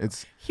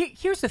 It's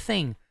here's the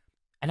thing,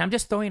 and I'm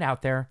just throwing it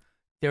out there.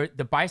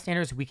 The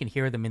bystanders, we can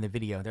hear them in the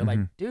video. They're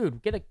like,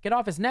 dude, get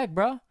off his neck,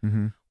 bro.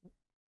 Mm-hmm.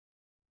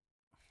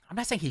 I'm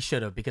not saying he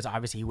should have, because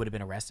obviously he would have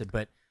been arrested,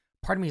 but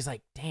part of me is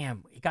like,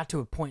 damn, it got to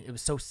a point, it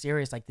was so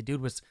serious, like the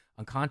dude was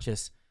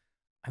unconscious.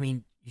 I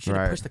mean, you should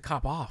have pushed the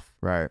cop off.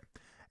 Right.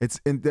 It's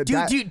do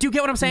you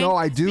get what I'm saying? No,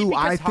 I do.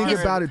 Because I think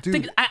about it,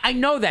 dude. I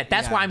know that.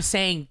 That's why I'm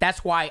saying.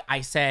 That's why I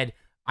said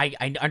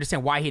I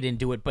understand why he didn't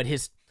do it. But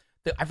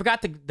I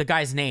forgot the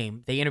guy's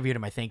name. They interviewed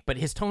him, I think. But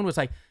his tone was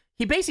like,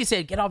 he basically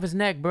said, "Get off his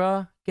neck,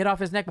 bro. Get off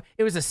his neck."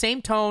 It was the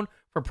same tone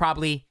for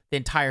probably the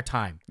entire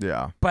time.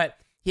 Yeah. But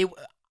it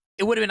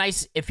would have been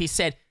nice if he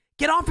said,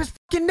 "Get off his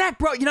fucking neck,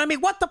 bro." You know what I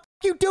mean? What the fuck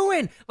you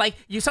doing? Like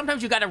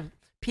sometimes you gotta.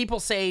 People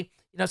say,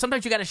 you know,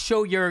 sometimes you gotta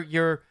show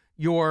your.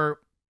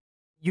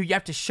 You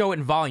have to show it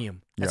in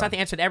volume. That's not the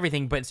answer to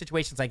everything, but in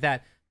situations like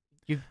that,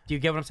 do you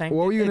get what I'm saying?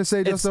 What were you gonna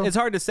say, Justin? It's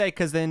hard to say,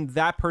 because then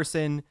that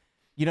person,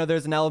 you know,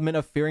 there's an element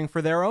of fearing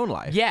for their own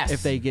life. Yes.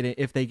 If they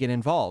get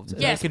involved.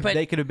 Yes, but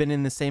they could have been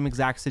in the same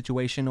exact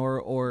situation,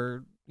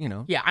 or you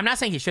know. Yeah, I'm not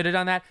saying he should have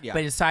done that, but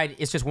inside,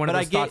 it's just one of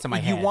those thoughts in my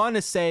head. You want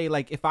to say,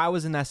 like, if I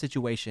was in that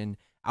situation,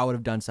 I would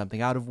have done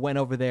something. I would have went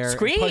over there,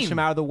 Scream. Pushed him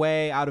out of the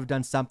way. I would have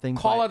done something.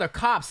 Call other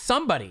cops,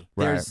 somebody.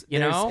 Right. You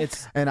know?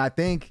 And I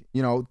think,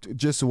 you know,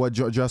 just what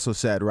Justo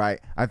said, right?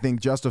 I think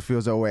Justo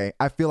feels that way.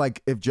 I feel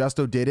like if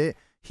Justo did it,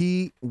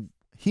 he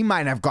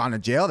might have gone to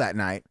jail that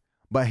night,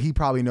 but he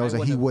probably knows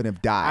that he wouldn't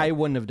have died. I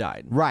wouldn't have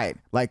died. Right.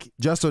 Like,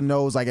 Justo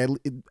knows, like,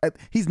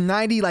 he's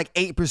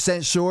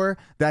 98% sure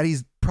that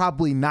he's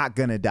probably not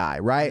gonna die,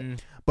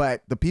 right?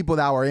 But the people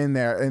that were in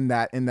there in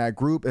that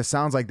group, it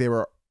sounds like they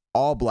were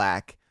all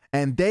black.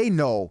 And they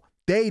know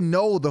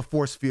the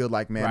force field,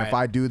 like, man, if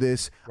I do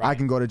this, I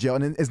can go to jail.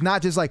 And it's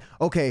not just like,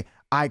 okay,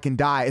 I can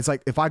die. It's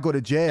like, if I go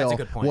to jail,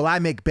 will I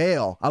make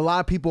bail?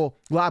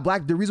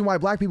 The reason why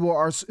black people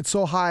are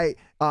so high,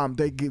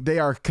 they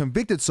are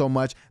convicted so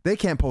much, they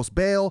can't post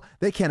bail,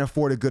 they can't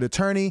afford a good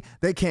attorney,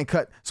 they can't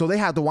so they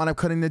have to wind up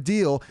cutting the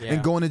deal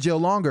and going to jail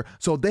longer.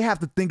 So they have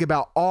to think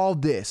about all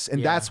this.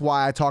 And that's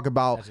why I talk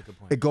about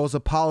it goes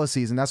to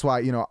policies. And that's why,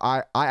 you know,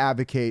 I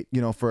advocate,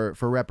 you know, for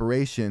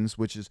reparations,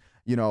 which is,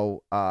 you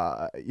know,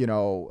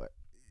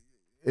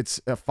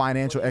 it's a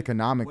financial,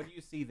 economic. What do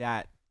you see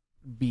that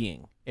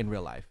being in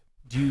real life?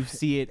 Do you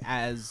see it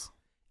as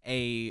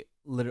a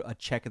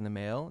check in the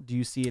mail? Do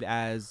you see it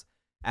as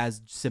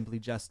simply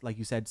just, like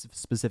you said,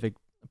 specific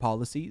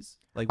policies?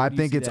 Like, I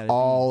think it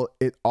all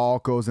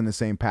goes in the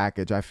same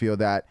package. I feel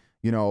that,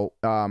 you know,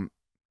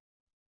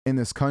 in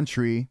this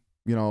country,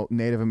 you know,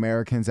 Native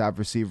Americans have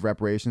received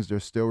reparations. They're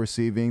still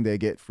receiving. They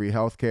get free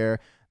health care.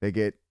 They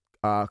get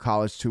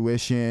college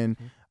tuition.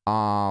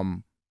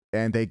 And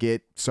they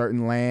get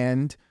certain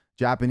land.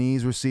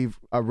 Japanese receive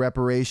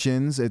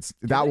reparations.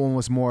 That one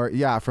was more,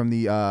 from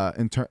the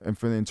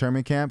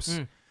internment camps.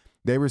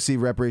 They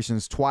receive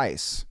reparations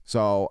twice.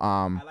 So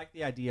I like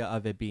the idea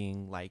of it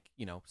being like,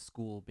 you know,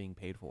 school being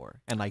paid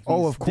for, and like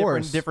of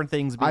course different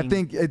things. I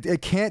think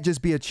it can't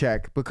just be a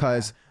check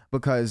because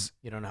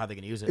you don't know how they're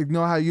gonna use it. You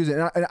know how to use it.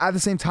 And at the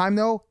same time,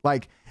 though,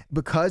 like,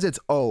 because it's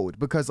owed,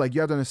 because, like,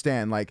 you have to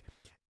understand, like,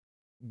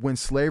 when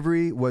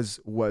slavery when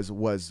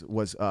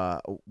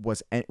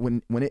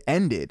it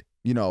ended,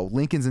 you know,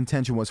 Lincoln's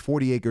intention was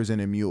 40 acres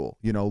and a mule,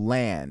 you know,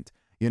 land,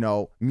 you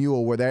know,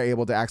 mule, where they're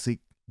able to actually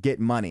get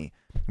money.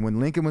 When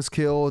Lincoln was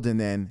killed, and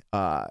then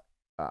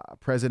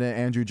President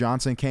Andrew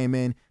Johnson came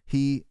in,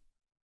 he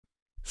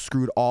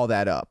screwed all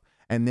that up.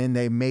 And then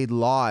they made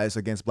laws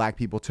against black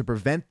people to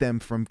prevent them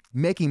from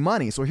making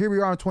money. So here we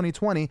are in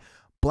 2020,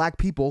 black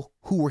people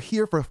who were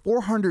here for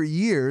 400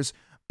 years,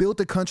 built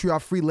the country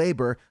off free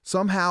labor.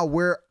 Somehow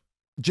we're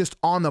just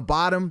on the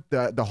bottom.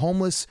 The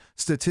homeless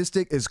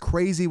statistic is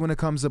crazy when it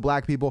comes to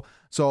black people.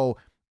 So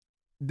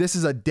this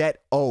is a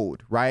debt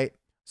owed, right?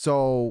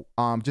 So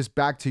just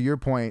back to your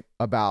point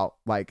about,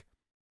 like,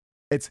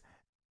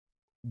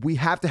 we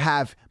have to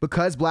have,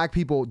 because black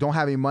people don't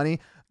have any money.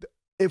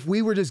 If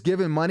we were just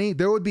given money,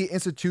 there would be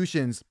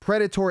institutions,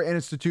 predatory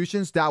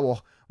institutions that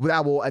will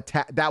that will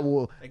attack, that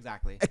will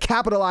Exactly.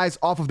 capitalize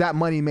off of that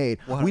money made.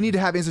 100%. We need to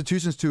have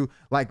institutions to,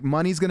 like,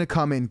 money's going to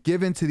come in,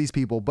 given to these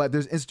people, but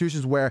there's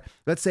institutions where,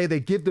 let's say they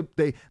give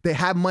they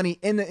have money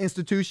in the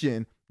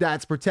institution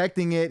that's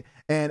protecting it,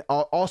 and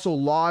also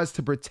laws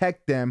to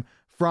protect them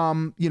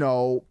from, you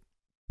know,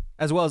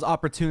 as well as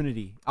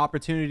opportunities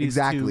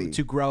Exactly.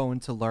 to grow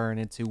and to learn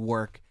and to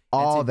work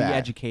all and to that. be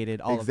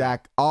educated. All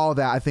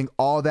I think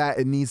all that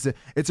it needs to.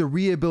 It's a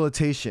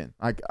rehabilitation.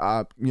 Like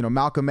you know,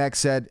 Malcolm X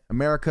said,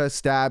 America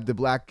stabbed the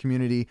black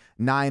community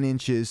 9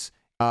 inches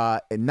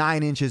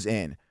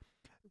in.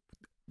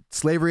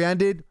 Slavery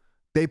ended.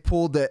 They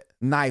pulled the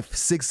knife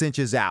 6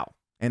 inches out.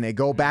 And they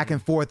go back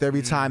and forth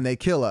every time they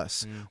kill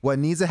us. What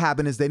needs to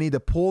happen is they need to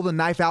pull the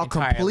knife out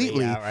Entirely,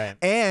 completely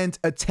and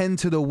attend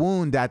to the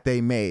wound that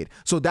they made.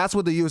 So that's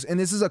what the U.S. And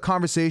this is a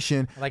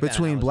conversation like that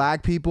between analogy.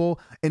 black people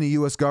and the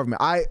U.S.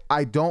 government.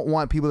 I don't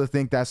want people to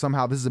think that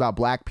somehow this is about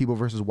black people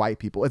versus white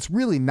people. It's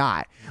really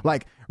not.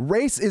 Like,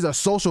 race is a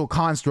social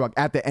construct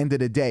at the end of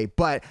the day.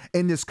 But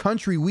in this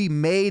country, we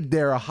made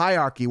there a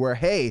hierarchy where,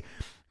 hey,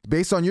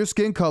 based on your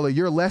skin color,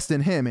 you're less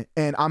than him,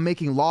 and I'm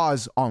making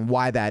laws on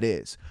why that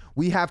is.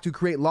 We have to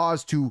create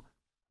laws to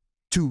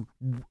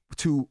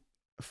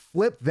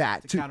flip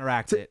that, to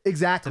counteract it.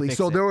 Exactly. To fix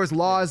So it. there was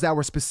laws that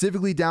were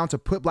specifically down to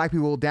put black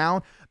people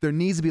down. There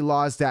needs to be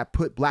laws that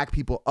put black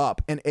people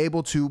up and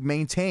able to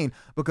maintain,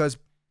 because,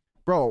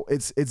 bro,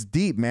 it's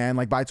deep, man.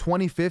 Like, by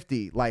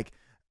 2050, like,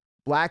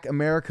 black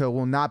America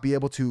will not be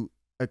able to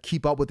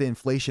keep up with the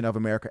inflation of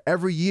America.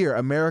 Every year,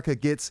 America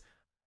gets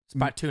It's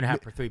about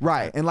 2.5 or 3%.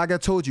 right. And like I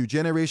told you,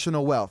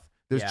 generational wealth.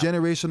 There's Yeah.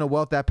 generational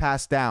wealth that's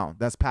passed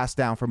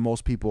down for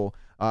most people,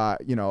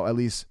 you know, at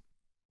least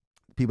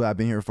people that have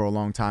been here for a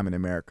long time in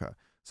America.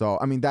 So,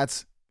 I mean,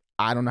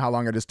 I don't know how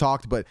long I just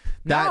talked, but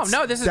No,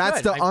 this is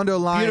that's good. the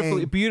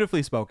underlying.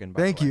 Beautifully spoken.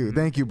 By Thank the way. you.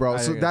 Thank you, bro. I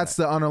So agree with that's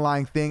that. the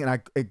underlying thing.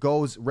 And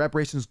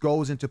reparations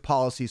goes into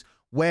policies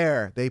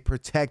where they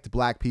protect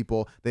black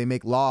people. They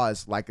make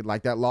laws like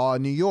that law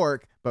in New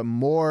York, but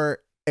more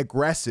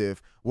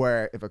aggressive,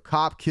 where if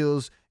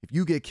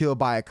you get killed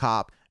by a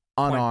cop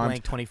Point unarmed,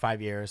 blank,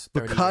 25 years,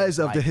 30 because years,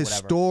 of the life, whatever.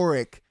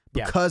 historic,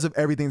 Yeah. because of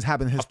everything that's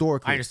happened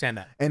historically. I understand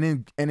that.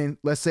 And then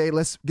let's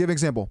give an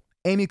example.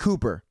 Amy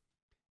Cooper,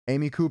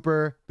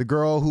 the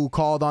girl who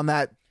called on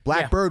that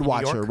black Yeah, bird in New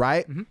watcher, York.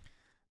 right? Mhm.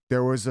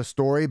 There was a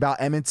story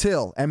about Emmett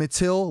Till. Emmett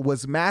Till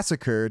was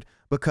massacred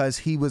because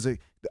he was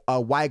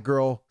a white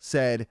girl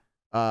said,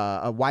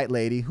 a white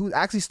lady who's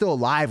actually still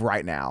alive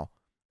right now.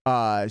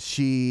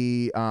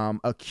 She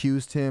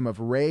accused him of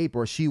rape,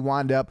 or she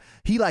wound up,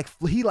 he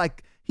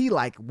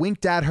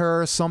winked at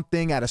her or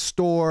something at a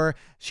store.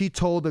 She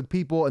told the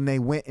people and they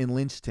went and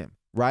lynched him,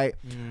 right?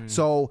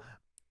 So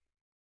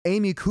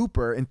Amy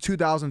Cooper in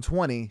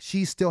 2020,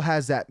 she still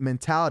has that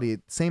mentality,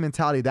 same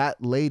mentality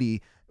that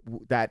lady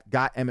that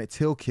got Emmett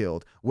Till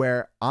killed,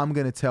 where I'm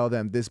going to tell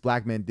them this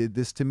black man did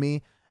this to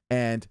me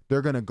and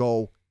they're going to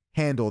go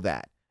handle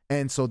that.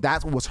 And so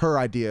that was her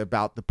idea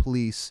about the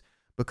police,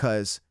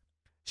 because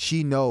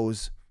she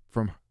knows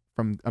from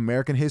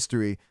American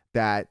history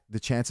that the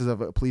chances of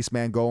a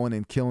policeman going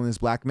and killing this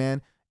black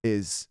man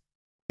is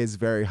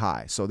very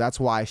high. So that's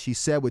why she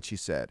said what she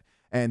said.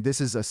 And this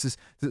is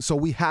so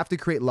we have to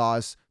create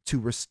laws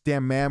to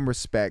demand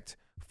respect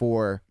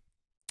for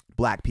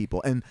black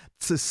people, and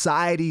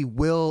society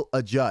will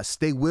adjust.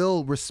 They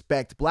will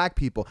respect black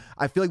people.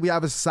 I feel like we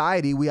have a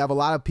society, we have a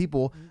lot of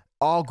people,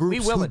 all groups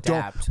We will who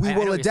adapt. don't. We I know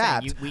will what you're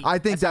saying. adapt. I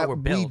think that's how that we're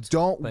we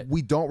built,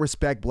 but- don't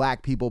respect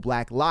black people,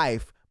 black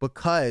life,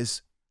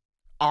 because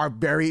our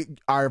very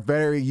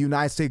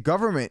United States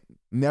government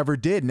never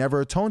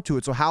atoned to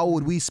it. So how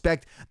would we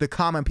expect the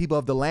common people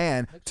of the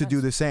land to do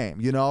the same?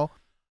 You know?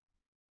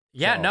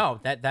 Yeah, So- no,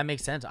 that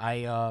makes sense.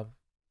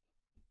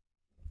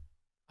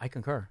 I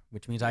concur,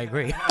 which means I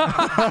agree.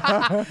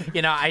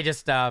 You know, I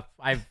just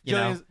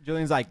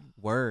Julian's like,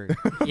 word.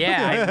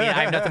 yeah,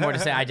 I have nothing more to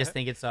say. I just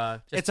think it's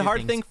just It's a two hard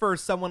things. thing for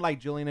someone like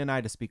Julian and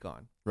I to speak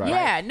on. Right.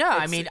 Yeah, no, I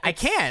It's- mean, I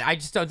can. I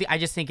just don't. I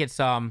just think it's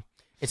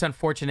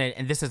unfortunate,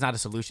 and this is not a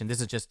solution. This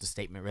is just a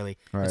statement, really.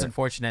 Right. It's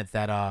unfortunate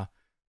that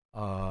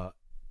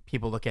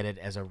people look at it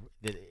as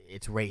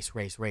it's race.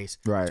 Right. It's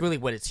really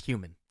what it's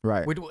human.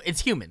 Right.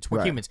 It's humans. We're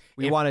Right. humans.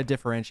 We If- want to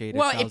differentiate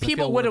well, ourselves if and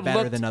people feel would we're have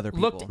better than other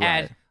people.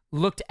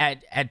 looked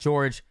at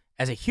George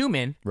as a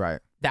human, Right.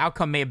 the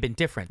outcome may have been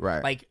different.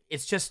 Right. Like,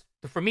 it's just,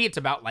 for me, it's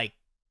about, like,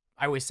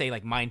 I always say,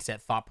 like,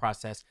 mindset, thought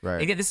process.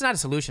 Right. Again, this is not a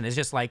solution. It's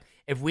just like,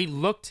 if we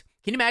looked,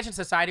 can you imagine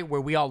society where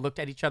we all looked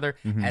at each other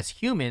Mm-hmm. as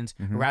humans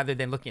rather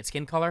than looking at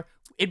skin color?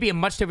 It'd be a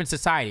much different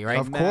society, right?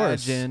 Of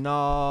course. Imagine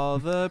all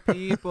the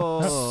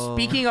people.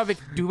 Speaking of it,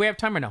 do we have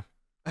time or no?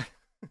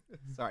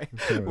 Sorry,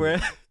 Okay. we're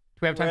Do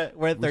we have time?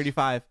 we're at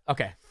 35.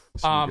 Okay.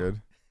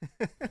 Should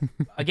be good.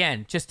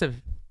 Again, just to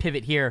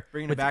pivot here,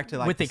 Bringing it with, back to,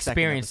 like, with the second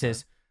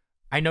experiences.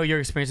 I know your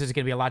experiences are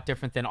going to be a lot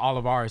different than all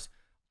of ours.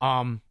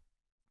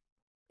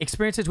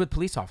 Experiences with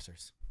police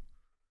officers.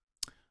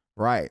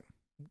 Right.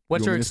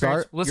 What's You your want me to start?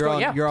 experience? Let's You're go.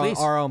 on, Yeah, you're please.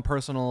 on our own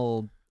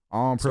personal.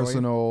 On Story?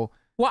 personal,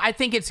 Well, I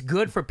think it's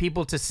good for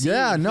people to see.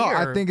 Yeah, and no, hear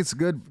I think it's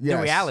good.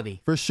 Yes,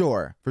 reality. For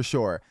sure.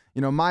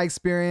 You know, my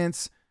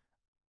experience,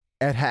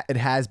 it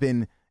has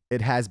been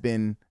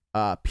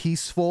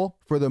peaceful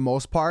for the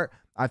most part.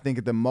 I think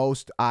at the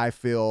most I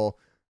feel,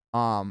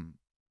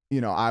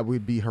 you know, I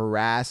would be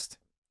harassed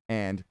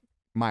and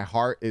my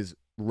heart is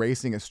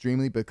racing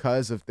extremely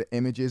because of the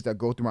images that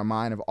go through my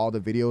mind of all the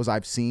videos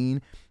I've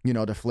seen, you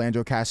know, the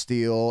Philando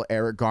Castile,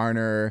 Eric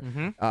Garner,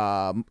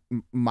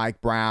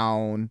 Mike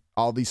Brown,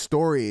 all these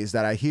stories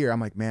that I hear. I'm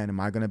like, man, am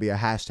I going to be a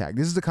hashtag?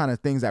 This is the kind of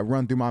things that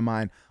run through my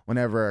mind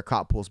whenever a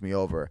cop pulls me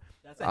over.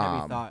 That's a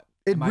heavy thought.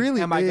 Am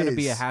I going to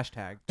be a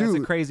hashtag? That's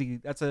Dude, a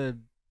crazy,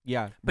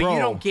 yeah. But Bro. you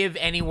don't give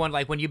anyone,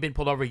 like when you've been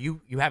pulled over, you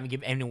don't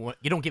give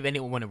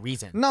anyone a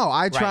reason. No,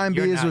 I try and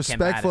You're be as not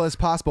respectful combative. as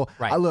possible.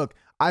 Right.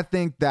 I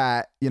think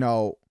that, you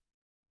know,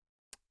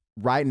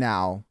 right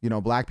now, you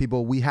know, black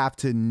people, we have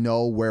to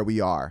know where we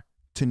are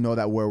to know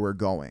that where we're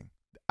going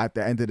at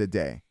the end of the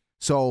day.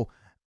 So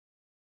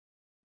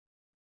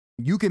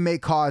you can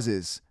make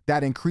causes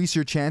that increase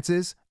your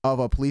chances of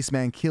a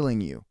policeman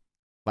killing you.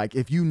 Like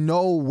if you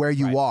know where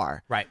you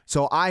are. Right.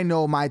 So I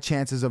know my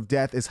chances of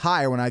death is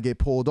higher when I get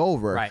pulled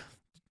over. Right.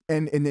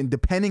 And then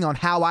depending on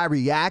how I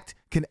react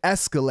can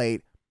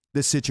escalate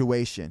the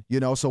situation, you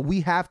know? So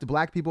we have to,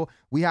 black people,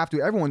 we have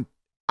to, everyone,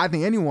 I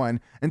think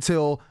anyone,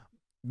 until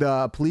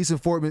the police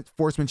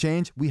enforcement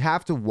change, we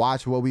have to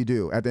watch what we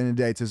do at the end of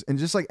the day. And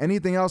just like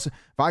anything else, if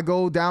I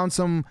go down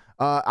some,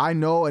 I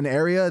know an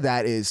area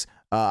that is,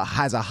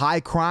 has a high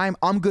crime,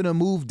 I'm going to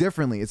move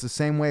differently. It's the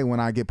same way when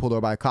I get pulled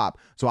over by a cop.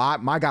 So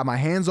I got my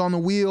hands on the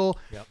wheel.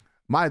 Yep.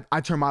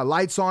 I turn my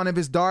lights on if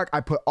it's dark. I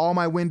put all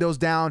my windows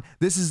down.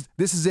 This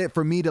is it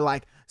for me to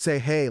like say,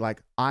 hey,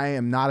 like I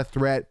am not a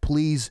threat.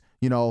 Please,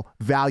 you know,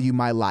 value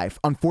my life.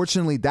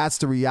 Unfortunately, that's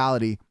the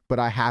reality, but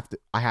I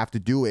have to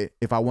do it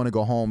if I want to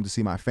go home to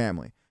see my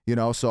family, you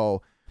know?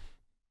 So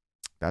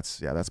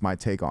that's my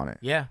take on it.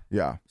 Yeah.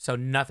 Yeah. So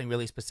nothing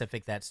really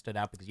specific that stood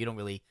out because you don't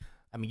really,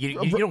 I mean,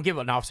 you don't give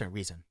an officer a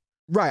reason.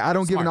 Right. I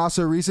don't give an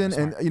officer a reason.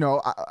 Smart. And, you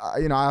know,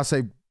 I'll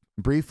say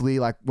briefly,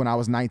 like when I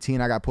was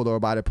 19, I got pulled over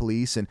by the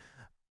police and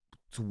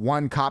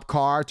one cop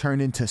car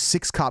turned into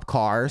 6 cop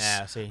cars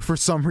for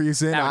some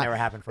reason. That would never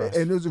happen for us.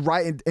 And it was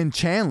right in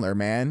Chandler,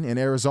 man, in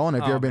Arizona.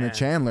 If you've ever been to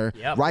Chandler,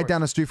 right down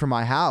the street from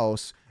my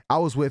house. I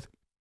was with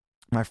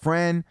my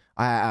friend.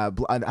 I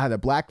had a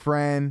black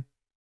friend,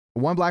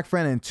 one black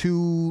friend, and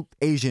 2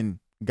 Asian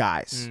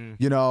guys.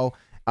 You know,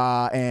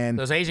 and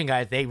those Asian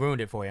guys, they ruined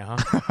it for you, huh?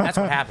 That's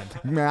what happened.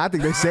 Man, I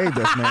think they saved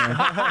us, man.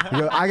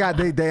 You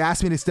know, they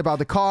asked me to step out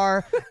the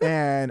car,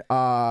 and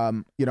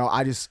you know,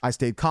 I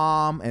stayed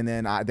calm, and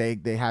then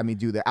they had me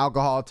do the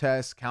alcohol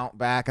test, count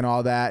back, and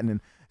all that, and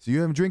then. So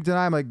you haven't drink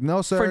tonight? I'm like,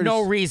 no, sir. For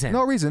no reason.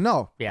 No reason.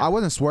 No. Yeah. I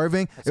wasn't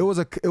swerving.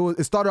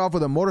 It started off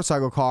with a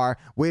motorcycle car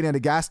waiting at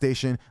a gas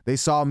station. They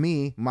saw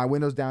me, my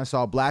windows down,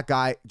 saw a black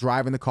guy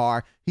driving the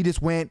car. He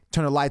just went,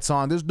 turned the lights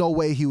on. There's no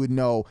way he would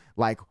know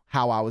like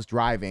how I was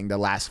driving the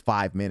last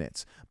 5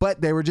 minutes.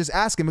 But they were just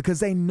asking because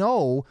they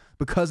know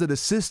because of the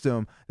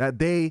system that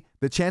the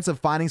chance of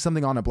finding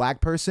something on a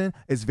black person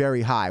is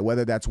very high,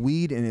 whether that's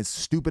weed and it's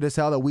stupid as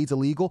hell that weed's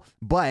illegal,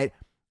 but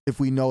if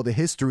we know the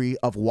history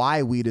of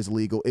why weed is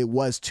legal, it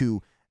was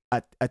to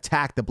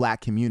attack the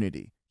black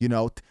community. You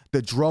know,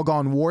 the drug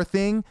on war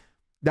thing,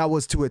 that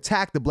was to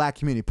attack the black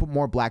community, put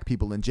more black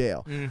people in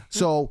jail.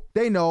 So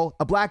they know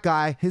a black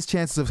guy, his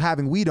chances of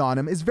having weed on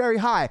him is very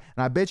high.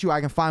 And I bet you I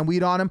can find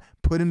weed on him,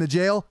 put him to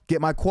jail, get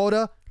my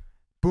quota.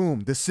 Boom.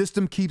 The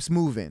system keeps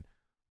moving.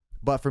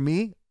 But for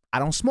me, I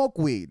don't smoke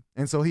weed.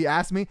 And so he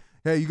asked me,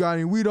 hey, you got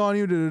any weed on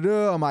you?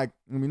 I'm like,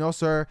 no,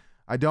 sir,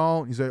 I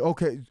don't. He's like,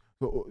 okay.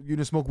 You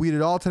didn't smoke weed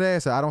at all today? I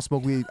said, I don't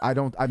smoke weed.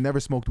 I've never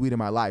smoked weed in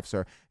my life,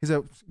 sir. He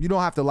said, you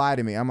don't have to lie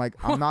to me. I'm like,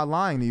 I'm not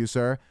lying to you,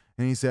 sir.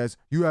 And he says,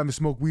 you haven't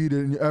smoked weed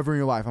ever in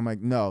your life. I'm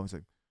like, no. He's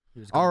like,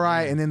 all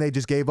right. And then they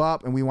just gave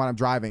up and we wound up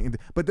driving.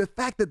 But the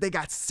fact that they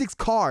got 6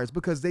 cars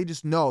because they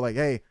just know like,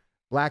 hey,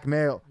 black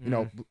male, you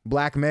know,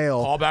 black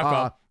male. Call back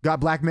up. Got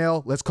black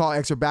male. Let's call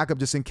extra backup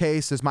just in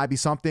case this might be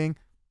something.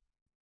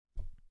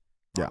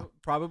 Yeah.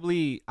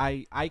 Probably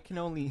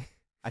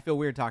I feel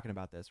weird talking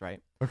about this,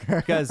 right? Okay.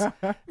 Because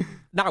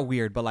not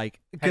weird, but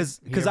like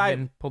because I've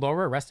been pulled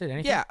over, arrested,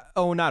 anything? Yeah.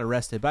 Oh, not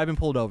arrested, but I've been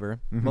pulled over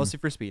mostly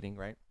for speeding,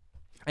 right?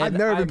 I've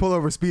never been pulled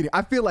over speeding.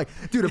 I feel like,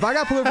 dude, if I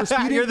got pulled over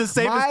speeding, you're the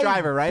safest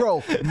driver, right?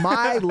 Bro,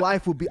 my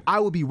life would be, I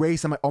would be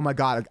racing. I'm like, oh my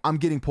God, I'm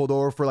getting pulled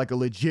over for like a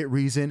legit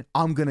reason.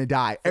 I'm going to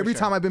die. Every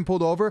time I've been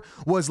pulled over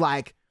was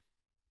like,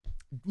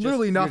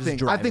 literally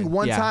nothing. I think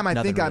one time I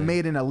think I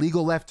made an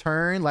illegal left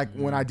turn, like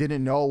when I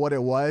didn't know what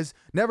it was.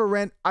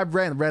 I've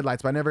ran red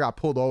lights, but I never got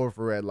pulled over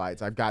for red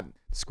lights. I've got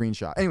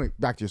screenshot. Anyway,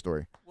 back to your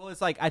story. Well,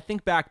 it's like I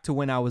think back to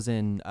when I was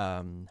in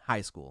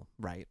high school,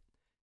 right?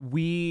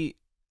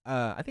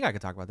 I think I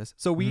could talk about this.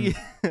 So we,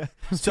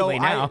 so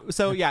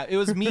yeah, it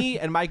was me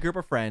and my group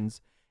of friends,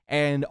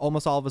 and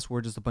almost all of us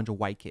were just a bunch of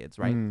white kids,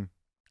 right?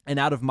 And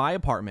out of my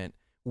apartment,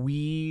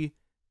 we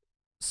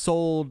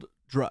sold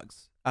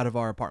drugs. out of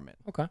our apartment.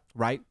 Okay.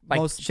 Right? Like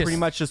Pretty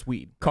much just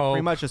weed. coke.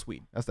 Pretty much just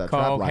weed. That's that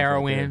trap Coke, life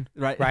heroin,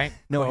 Right? right?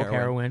 No Coke,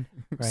 heroin.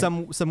 Right.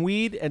 Some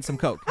weed and some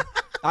coke.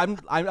 I'm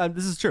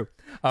this is true.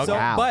 Okay. So,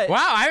 Wow. but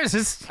Wow, I was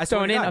just I swear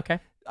throwing to in. God. Okay.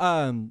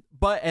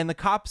 And the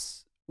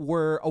cops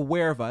were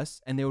aware of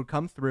us, and they would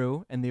come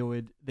through, and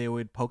they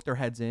would poke their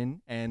heads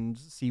in and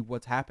see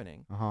what's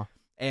happening. Uh-huh.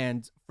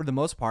 And for the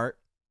most part,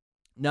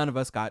 none of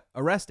us got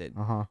arrested.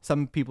 Uh-huh.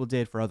 Some people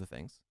did for other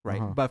things,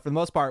 right? Uh-huh. But for the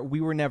most part,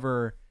 we were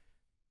never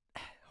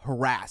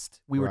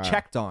harassed. We were Right.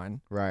 checked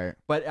on. Right.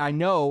 But I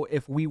know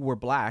if we were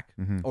black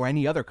Mhm. or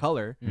any other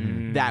color,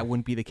 that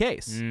wouldn't be the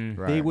case. Mm,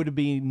 Right. They would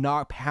be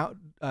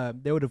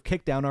they would have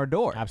kicked down our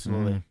door.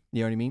 absolutely.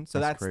 You know what I mean? So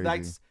That's that's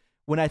crazy.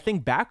 when I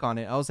think back on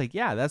it, I was like,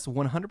 yeah, that's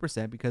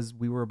 100% because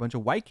we were a bunch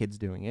of white kids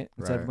doing it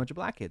instead of a Right. bunch of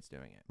black kids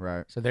doing it.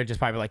 Right. So they're just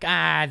probably like, they're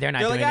not They're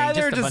doing like, anything.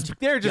 they're a bunch just of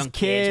they're young just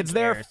kids. Who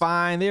They're cares?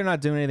 fine. They're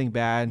not doing anything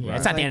bad. Yeah,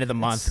 it's not the end of the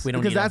month. We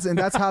don't Because need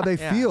that's how they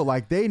Yeah. feel.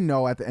 Like they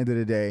know at the end of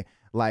the day,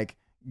 like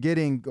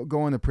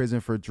going to prison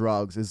for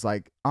drugs is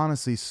like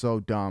honestly so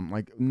dumb.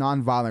 Like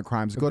nonviolent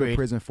crimes, go to Agreed.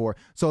 prison for.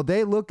 So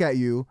they look at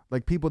you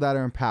like people that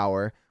are in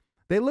power.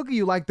 They look at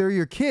you like they're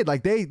your kid.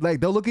 Like they'll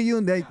look at you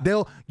and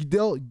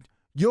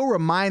you'll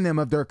remind them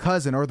of their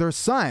cousin or their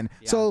son.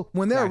 Yeah, so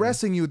when they're exactly.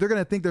 arresting you, they're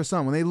gonna think their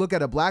son. When they look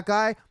at a black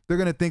guy, they're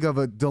gonna think of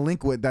a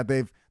delinquent that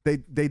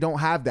they don't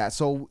have that.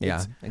 So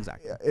Yeah,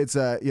 exactly. it's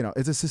a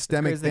it's a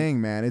systemic crazy.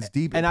 thing, man. It's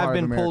deep. And part I've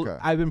been of pulled.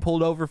 America. I've been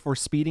pulled over for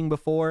speeding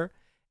before,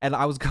 and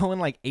I was going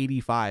like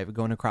 85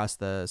 going across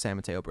the San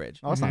Mateo Bridge.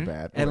 Oh, it's Mhm. not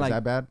bad. And Is like-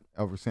 that bad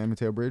over San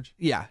Mateo Bridge?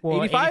 Yeah,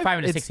 Well, 85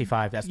 into it's-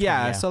 65. That's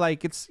yeah, 20, so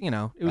like it's it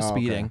was Oh, okay.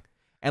 speeding,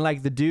 and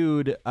like the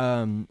dude,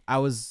 I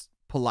was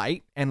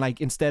polite, and like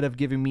instead of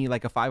giving me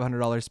like a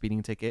 $500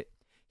 speeding ticket,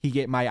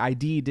 my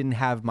ID didn't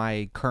have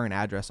my current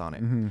address on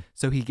it, Mm-hmm.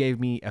 so he gave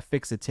me a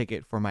fix-it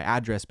ticket for my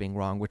address being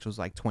wrong, which was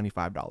like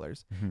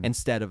 $25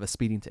 instead of a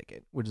speeding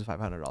ticket, which is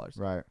 $500.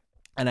 Right.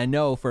 And I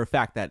know for a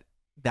fact that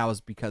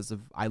was because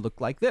of I look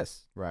like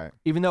this, Right.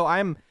 even though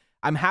I'm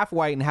half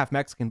white and half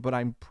Mexican, but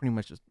I'm pretty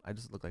much I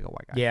just look like a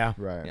white guy. Yeah.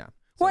 Right. Yeah.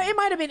 Well, it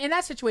might have been in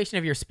that situation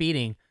of your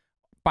speeding.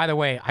 By the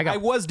way, I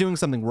was doing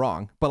something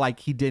wrong, but like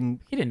he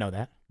didn't. he didn't know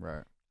that.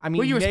 Right. I mean,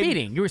 Well, you were maybe-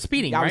 speeding. You were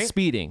speeding, I right? was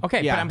speeding.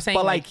 Okay, yeah. but I'm saying,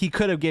 but like- like he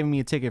could have given me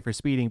a ticket for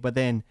speeding, but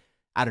then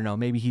I don't know,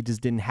 maybe he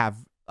just didn't have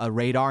a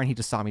radar and he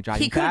just saw me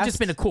driving. He could have fast. just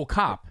been a cool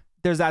cop.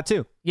 There's that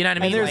too. You know what I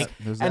mean? And there's Like,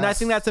 There's and that. I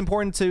think that's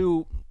important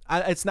to.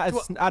 It's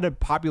not a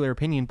popular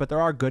opinion, but there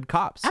are good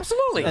cops.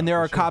 absolutely. And there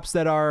are for sure. cops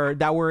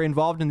that were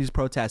involved in these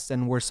protests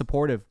and were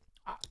supportive.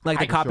 Like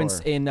the cop Sure.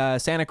 in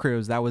Santa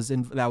Cruz that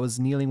was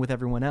kneeling with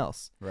everyone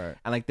else. Right.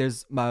 And like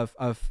there's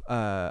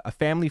a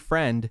family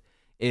friend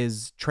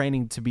is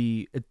training to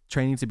be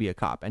a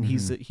cop, and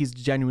he's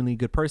genuinely a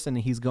good person,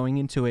 and he's going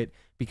into it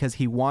because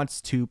he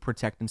wants to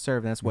protect and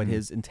serve, and that's what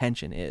his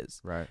intention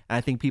is. Right. And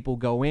I think people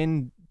go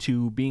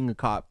into being a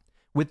cop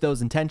with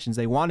those intentions.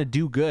 They want to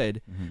do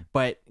good,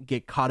 but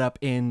get caught up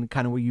in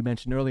kind of what you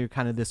mentioned earlier,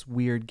 kind of this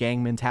weird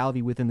gang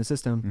mentality within the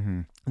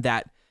system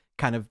that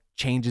kind of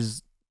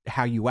changes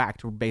how you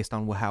act based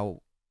on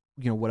how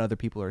what other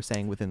people are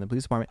saying within the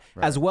police department,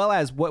 as well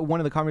as what one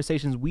of the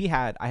conversations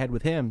I had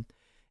with him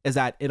is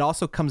that it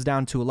also comes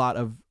down to a lot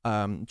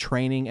of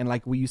training and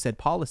like what you said,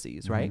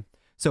 policies, right?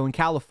 So in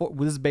California,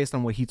 this is based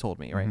on what he told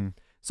me, right?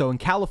 So in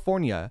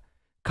California,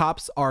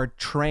 cops are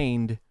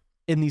trained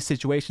in these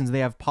situations. They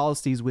have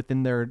policies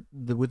within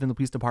within the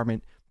police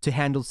department to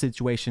handle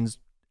situations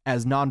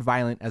as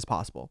non-violent as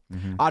possible.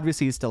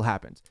 Obviously, it still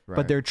happens, Right.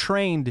 but they're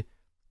trained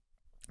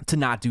to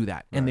not do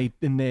that,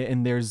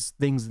 and there's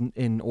things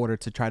in order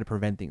to try to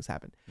prevent things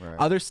happen. Right.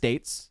 Other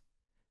states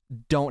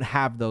don't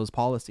have those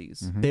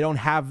policies. They don't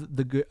have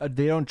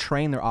they don't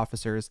train their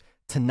officers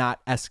to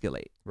not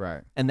escalate.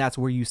 Right. And that's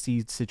where you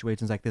see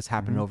situations like this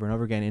happen over and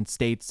over again in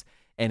states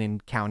and in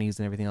counties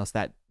and everything else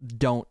that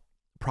don't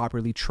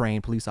properly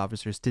train police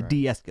officers to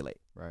de-escalate.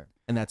 Right.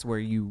 And that's where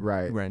you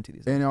Right. run into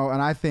these. And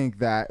I think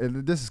that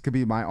this could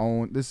be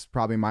this is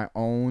probably my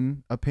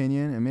own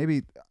opinion, and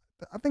maybe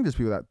I think there's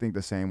people that think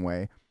the same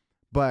way,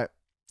 but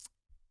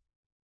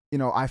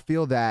I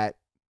feel that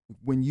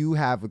when you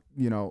have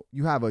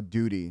a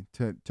duty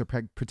to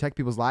protect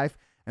people's life,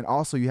 and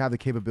also you have the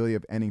capability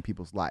of ending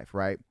people's life,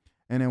 right?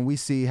 And then we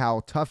see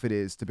how tough it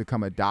is to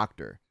become a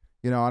doctor,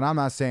 and I'm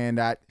not saying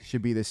that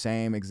should be the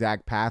same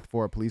exact path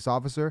for a police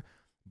officer,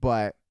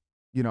 but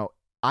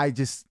I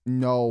just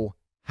know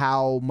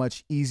how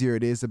much easier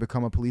it is to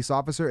become a police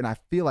officer, and I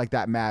feel like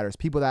that matters.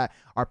 People that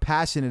are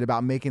passionate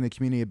about making the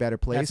community a better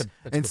place, That's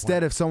a good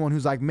instead of someone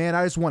who's like, man,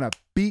 I just want to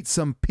beat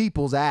some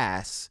people's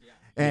ass.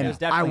 And There's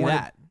definitely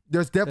that.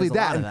 There's definitely There's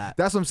a lot that. of And that.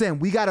 that's what I'm saying.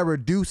 We got to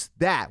reduce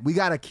that. We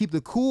got to keep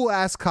the cool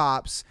ass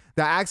cops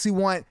that actually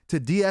want to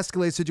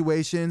de-escalate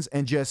situations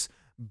and just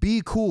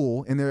be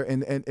cool in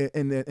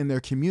their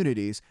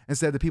communities,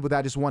 instead of the people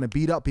that just want to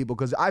beat up people.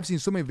 Because I've seen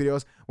so many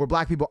videos where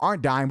black people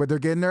aren't dying, but they're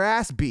getting their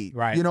ass beat.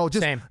 Right. Just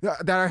Same.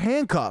 that are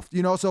handcuffed.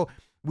 So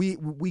we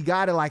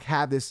got to like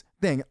have this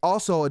thing.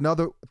 Also,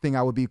 another thing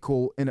I would be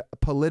cool in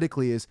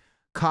politically is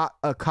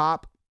a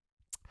cop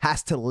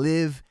has to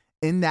live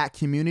in that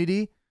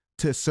community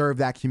to serve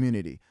that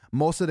community.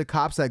 Most of the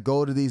cops that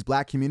go to these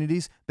black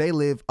communities, they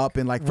live up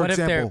in, like, for What if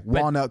they're- example,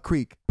 Walnut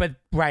Creek. But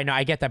right, no,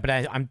 I get that. But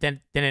I'm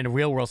then in a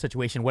real world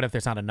situation. What if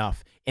there's not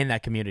enough in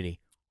that community,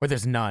 or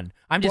there's none?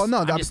 I'm just. Well, no,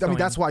 I'm just I mean, throwing-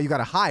 that's why you got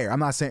to hire. I'm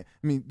not saying.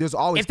 I mean, there's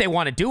always if they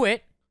want to do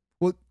it.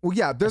 Well,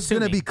 yeah, there's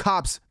going to be Assuming.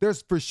 cops.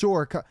 There's for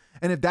sure.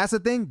 And if that's the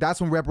thing,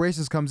 that's when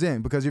reparations comes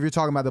in. Because if you're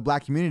talking about the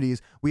black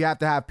communities, we have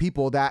to have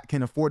people that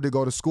can afford to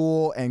go to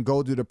school and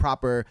go through the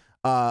proper,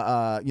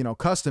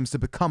 customs to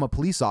become a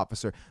police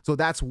officer. So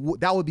that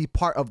would be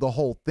part of the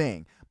whole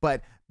thing.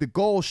 But the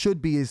goal should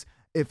be is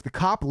if the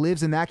cop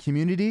lives in that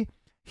community,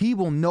 he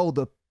will know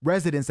the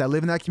residents that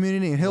live in that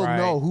community, and he'll Right.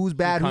 know who's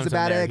bad, Who who's a comes in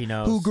bad there, egg, he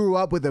knows. who grew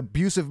up with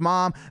abusive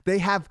mom. They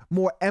have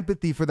more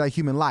empathy for that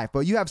human life.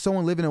 But you have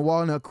someone living in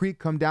Walnut Creek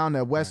come down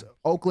to West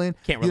Oakland,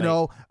 Can't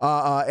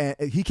and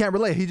he can't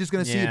relate. He's just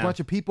gonna see a Yeah. bunch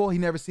of people he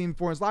never seen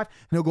before in his life,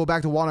 and he'll go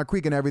back to Walnut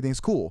Creek and everything's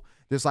cool.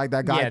 Just like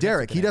that guy Yeah, that's a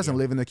Derek, good he doesn't idea.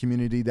 live in the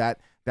community that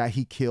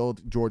he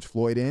killed George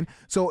Floyd in.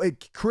 So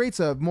it creates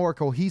a more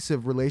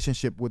cohesive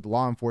relationship with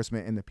law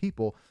enforcement and the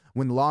people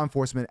when law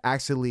enforcement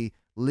actually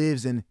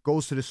lives and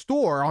goes to the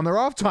store on their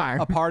off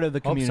time. A part of the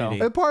Hope so. community.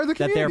 A part of the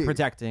that community they're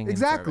protecting. and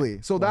exactly.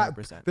 serving. So that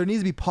 100%. there needs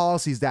to be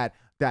policies that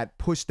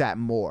push that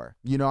more.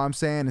 You know what I'm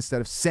saying?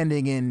 Instead of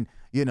sending in,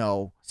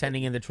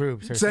 Sending in the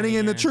troops. Or sending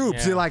in the troops.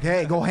 yeah. They're like,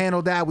 hey, go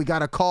handle that. We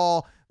got a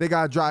call. They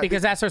got to drive.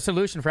 Because that's our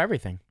solution for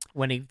everything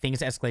when things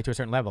escalate to a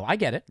certain level. I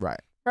get it. right.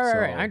 Right. So,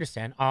 I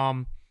understand.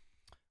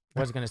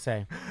 What was I gonna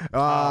say? we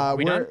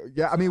we're done?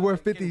 yeah. I mean, we're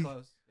 50. Getting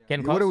close.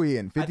 Getting close. What are we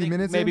in? I 50 think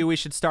minutes? maybe in? we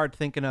should start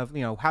thinking of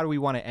how do we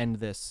want to end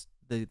this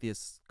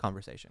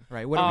conversation,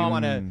 right? What do we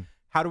want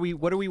to?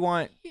 What do we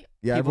want Yeah,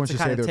 people everyone to should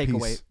kind say of their take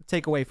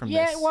piece. away from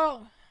Yeah. this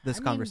Well, this I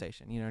mean,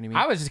 conversation? You know what I mean?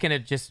 I was just gonna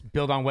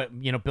build on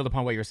build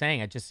upon what you were saying.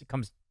 It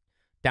comes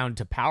down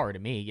to power to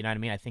me. You know what I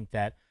mean? I think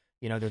that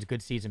there's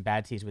good seeds and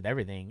bad seeds with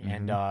everything,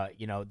 and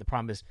the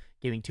problem is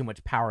giving too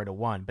much power to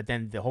one. But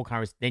then the whole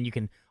conversation, then you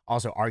can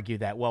also argue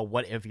that, well,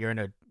 what if you're in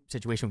a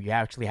situation where you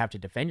actually have to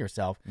defend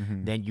yourself?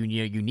 Then you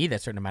need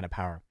that certain amount of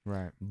power.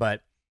 Right.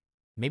 But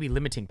maybe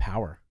limiting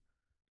power.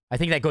 I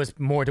think that goes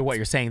more to what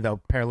you're saying, though,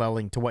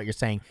 paralleling to what you're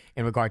saying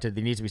in regard to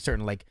there needs to be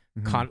certain like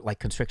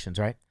constrictions,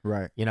 right?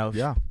 Right.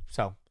 Yeah.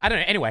 So I don't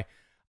know. Anyway,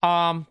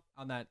 On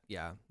that,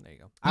 yeah, there you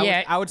go.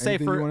 I would say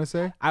Anything you want to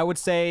say? I would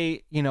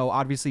say,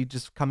 obviously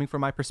just coming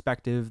from my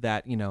perspective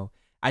that,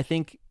 I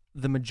think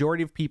the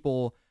majority of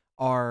people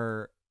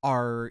are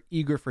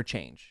eager for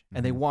change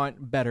and they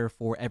want better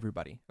for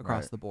everybody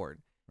across Right. the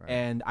board. Right.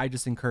 And I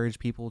just encourage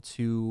people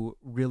to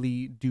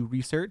really do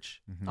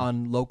research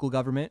on local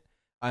government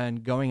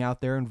and going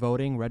out there and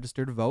voting,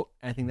 register to vote.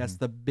 And I think that's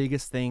the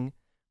biggest thing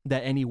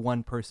that any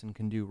one person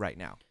can do right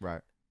now.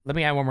 Right. let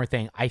me add one more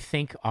thing. I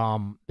think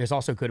there's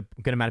also a good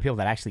amount of people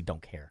that actually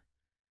don't care.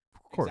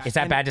 Of course. Is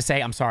that bad to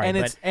say? I'm sorry, And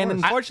but it's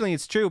unfortunately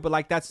it's true, but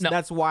like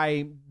that's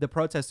why the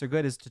protests are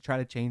good, is to try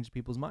to change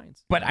people's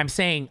minds. But I'm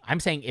saying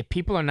if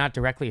people are not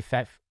directly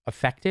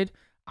affected,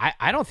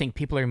 I don't think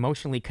people are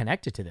emotionally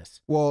connected to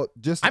this. Well,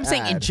 just to I'm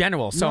saying in add-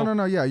 general. So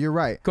no, yeah, you're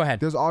right. Go ahead.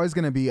 There's always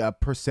going to be a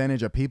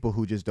percentage of people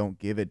who just don't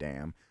give a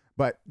damn.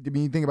 But when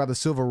you think about the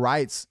civil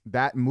rights,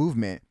 that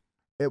movement,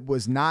 it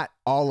was not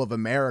all of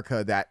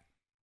America that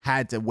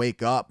had to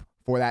wake up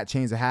for that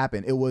change to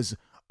happen. It was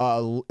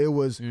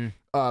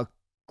a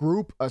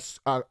group,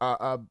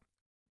 a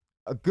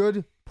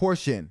good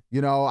portion.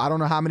 You know, I don't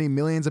know how many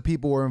millions of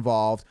people were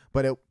involved,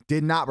 but it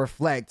did not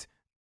reflect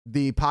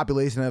the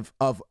population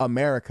of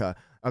America.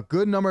 A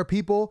good number of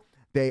people,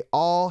 they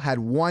all had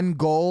one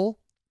goal: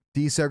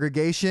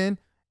 desegregation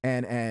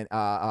and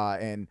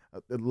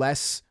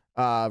less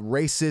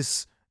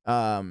racist,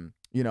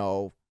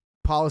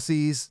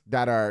 policies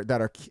that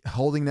are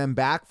holding them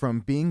back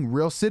from being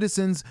real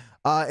citizens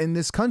in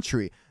this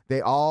country.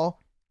 They all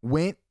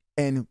went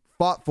and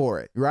fought for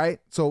it, right?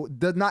 So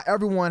not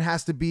everyone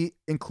has to be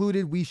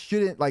included. We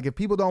shouldn't, like, if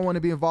people don't want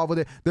to be involved with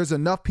it, there's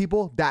enough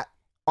people that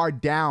are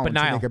down But to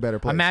Niall, make a better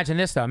place. imagine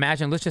this though.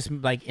 Imagine, let's just,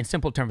 like, in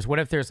simple terms, what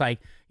if there's you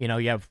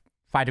have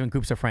 5 different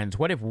groups of friends?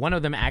 What if one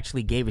of them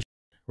actually gave a shit,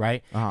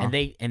 right? Uh-huh.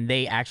 And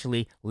they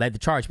actually led the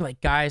charge. Be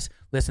like, guys,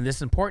 listen, this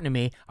is important to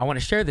me. I want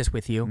to share this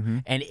with you. Mm-hmm.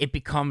 And it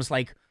becomes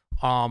like,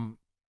 I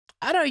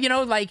don't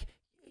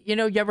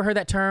know, you ever heard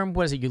that term?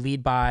 What is it? You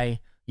lead by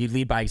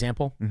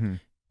example. Mm-hmm.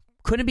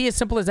 Couldn't it be as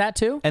simple as that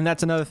too? And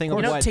that's another thing.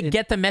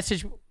 Get the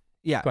message.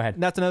 Yeah. Go ahead.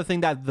 That's another thing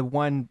that a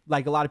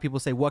lot of people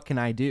say, what can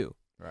I do?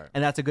 Right.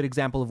 And that's a good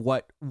example of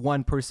what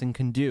one person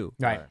can do.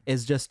 Right.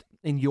 Is just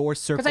in your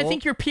circle. Because I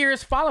think your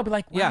peers follow. Be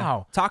like, wow.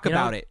 Yeah. Talk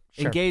about it.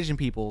 Sure. Engage in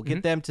people.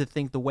 Get them to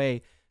think the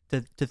way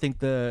to think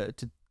the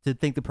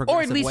progressive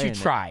Or at least way you in it.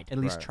 tried. At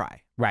least Right.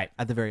 try. Right.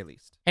 At the very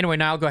least. Anyway,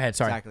 Niall, go ahead.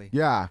 Sorry. Exactly.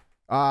 Yeah.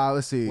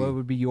 Let's see. What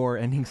would be your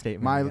ending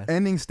statement? I My guess?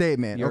 ending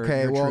statement. Your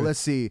Well, truth. let's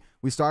see.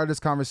 We started this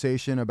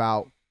conversation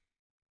about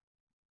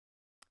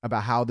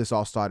how this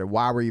all started,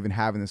 why we're even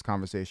having this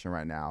conversation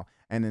right now,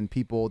 and then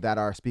people that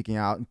are speaking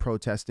out and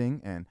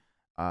protesting and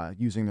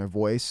using their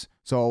voice.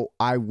 So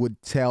I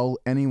would tell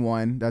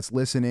anyone that's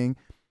listening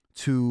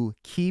to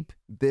keep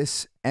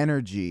this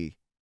energy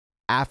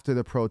after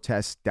the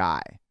protests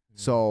die.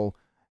 So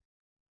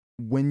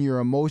when your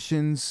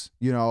emotions,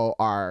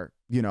 are,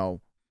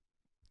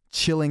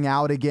 chilling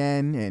out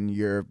again and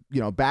you're,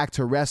 back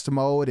to rest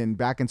mode and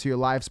back into your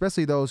life,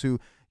 especially those who,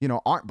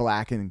 aren't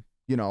black and,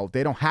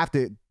 they don't have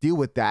to deal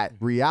with that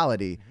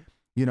reality,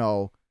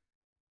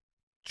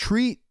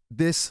 treat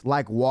this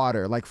like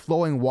water, like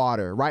flowing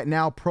water. Right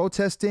now,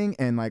 protesting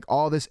and like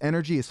all this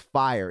energy is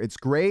fire. It's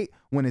great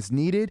when it's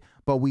needed,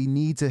 but we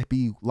need to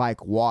be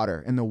like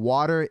water. And the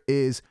water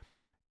is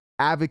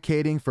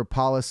advocating for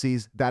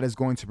policies that is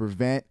going to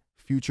prevent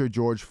future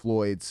George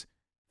Floyd's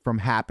from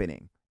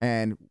happening.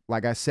 And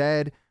like I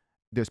said,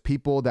 there's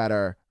people that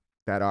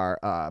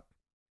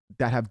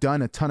have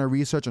done a ton of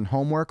research and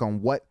homework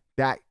on what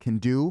that can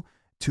do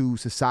to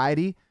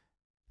society.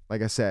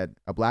 Like I said,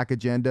 a black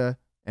agenda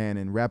and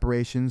in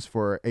reparations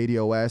for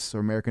ADOS, or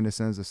American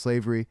Descendants of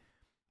Slavery,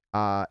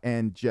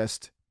 and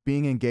just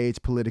being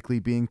engaged politically,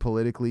 being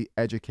politically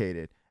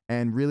educated,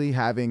 and really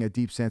having a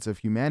deep sense of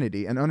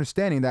humanity and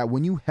understanding that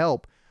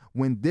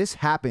when this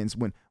happens,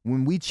 when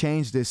we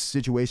change this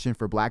situation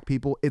for black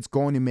people, it's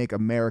going to make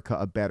America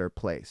a better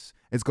place.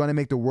 It's going to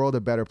make the world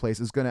a better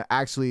place. It's going to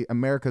actually,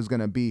 America is going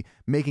to be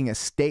making a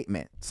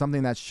statement,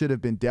 something that should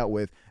have been dealt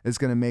with. It's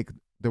going to make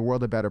the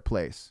world a better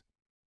place.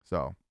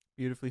 So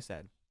beautifully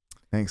said.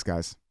 Thanks,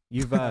 guys.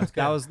 You've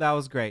that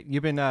was great.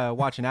 You've been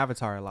watching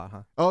Avatar a lot,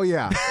 huh? Oh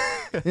yeah.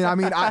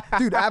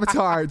 Dude,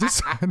 Avatar.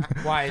 Just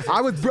why is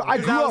it? I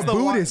grew up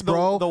Buddhist,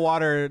 bro. The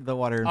water. Oh,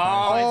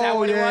 is that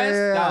what it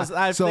was?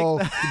 Yeah. So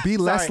be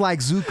less like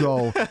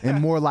Zuko and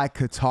more like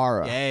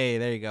Katara. Yay,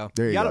 there you go.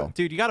 There you go.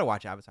 Dude, you gotta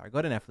watch Avatar.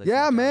 Go to Netflix.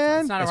 Yeah,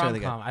 man. It's not a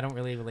really rom-com. I don't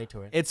really relate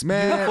to it. It's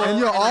man, beautiful. and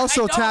you'll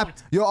also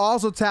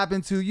tap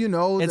into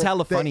it's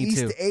hella funny the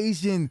East too.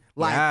 Asian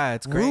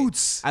it's great.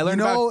 roots. I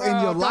learned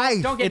in your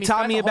life. Don't get It me taught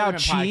started. me That's a whole about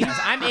different cheese.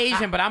 podcast. I'm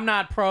Asian, but I'm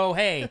not pro.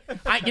 Hey,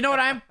 you know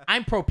what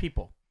I'm pro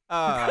people. Okay.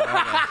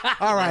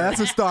 All right, that's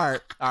a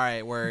start. All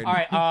right, word. All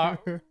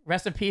right.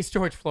 Rest in peace,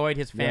 George Floyd,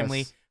 his family.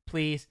 Yes.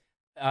 Please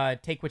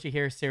take what you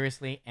hear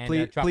seriously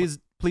and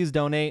Please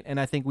donate, and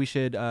I think we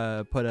should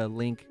put a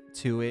link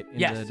to it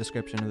in the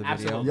description of the video.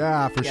 Absolutely.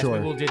 Yeah, for yes, sure.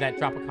 we will do that.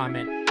 Drop a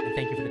comment, and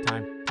thank you for the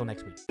time. Till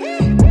next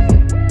week.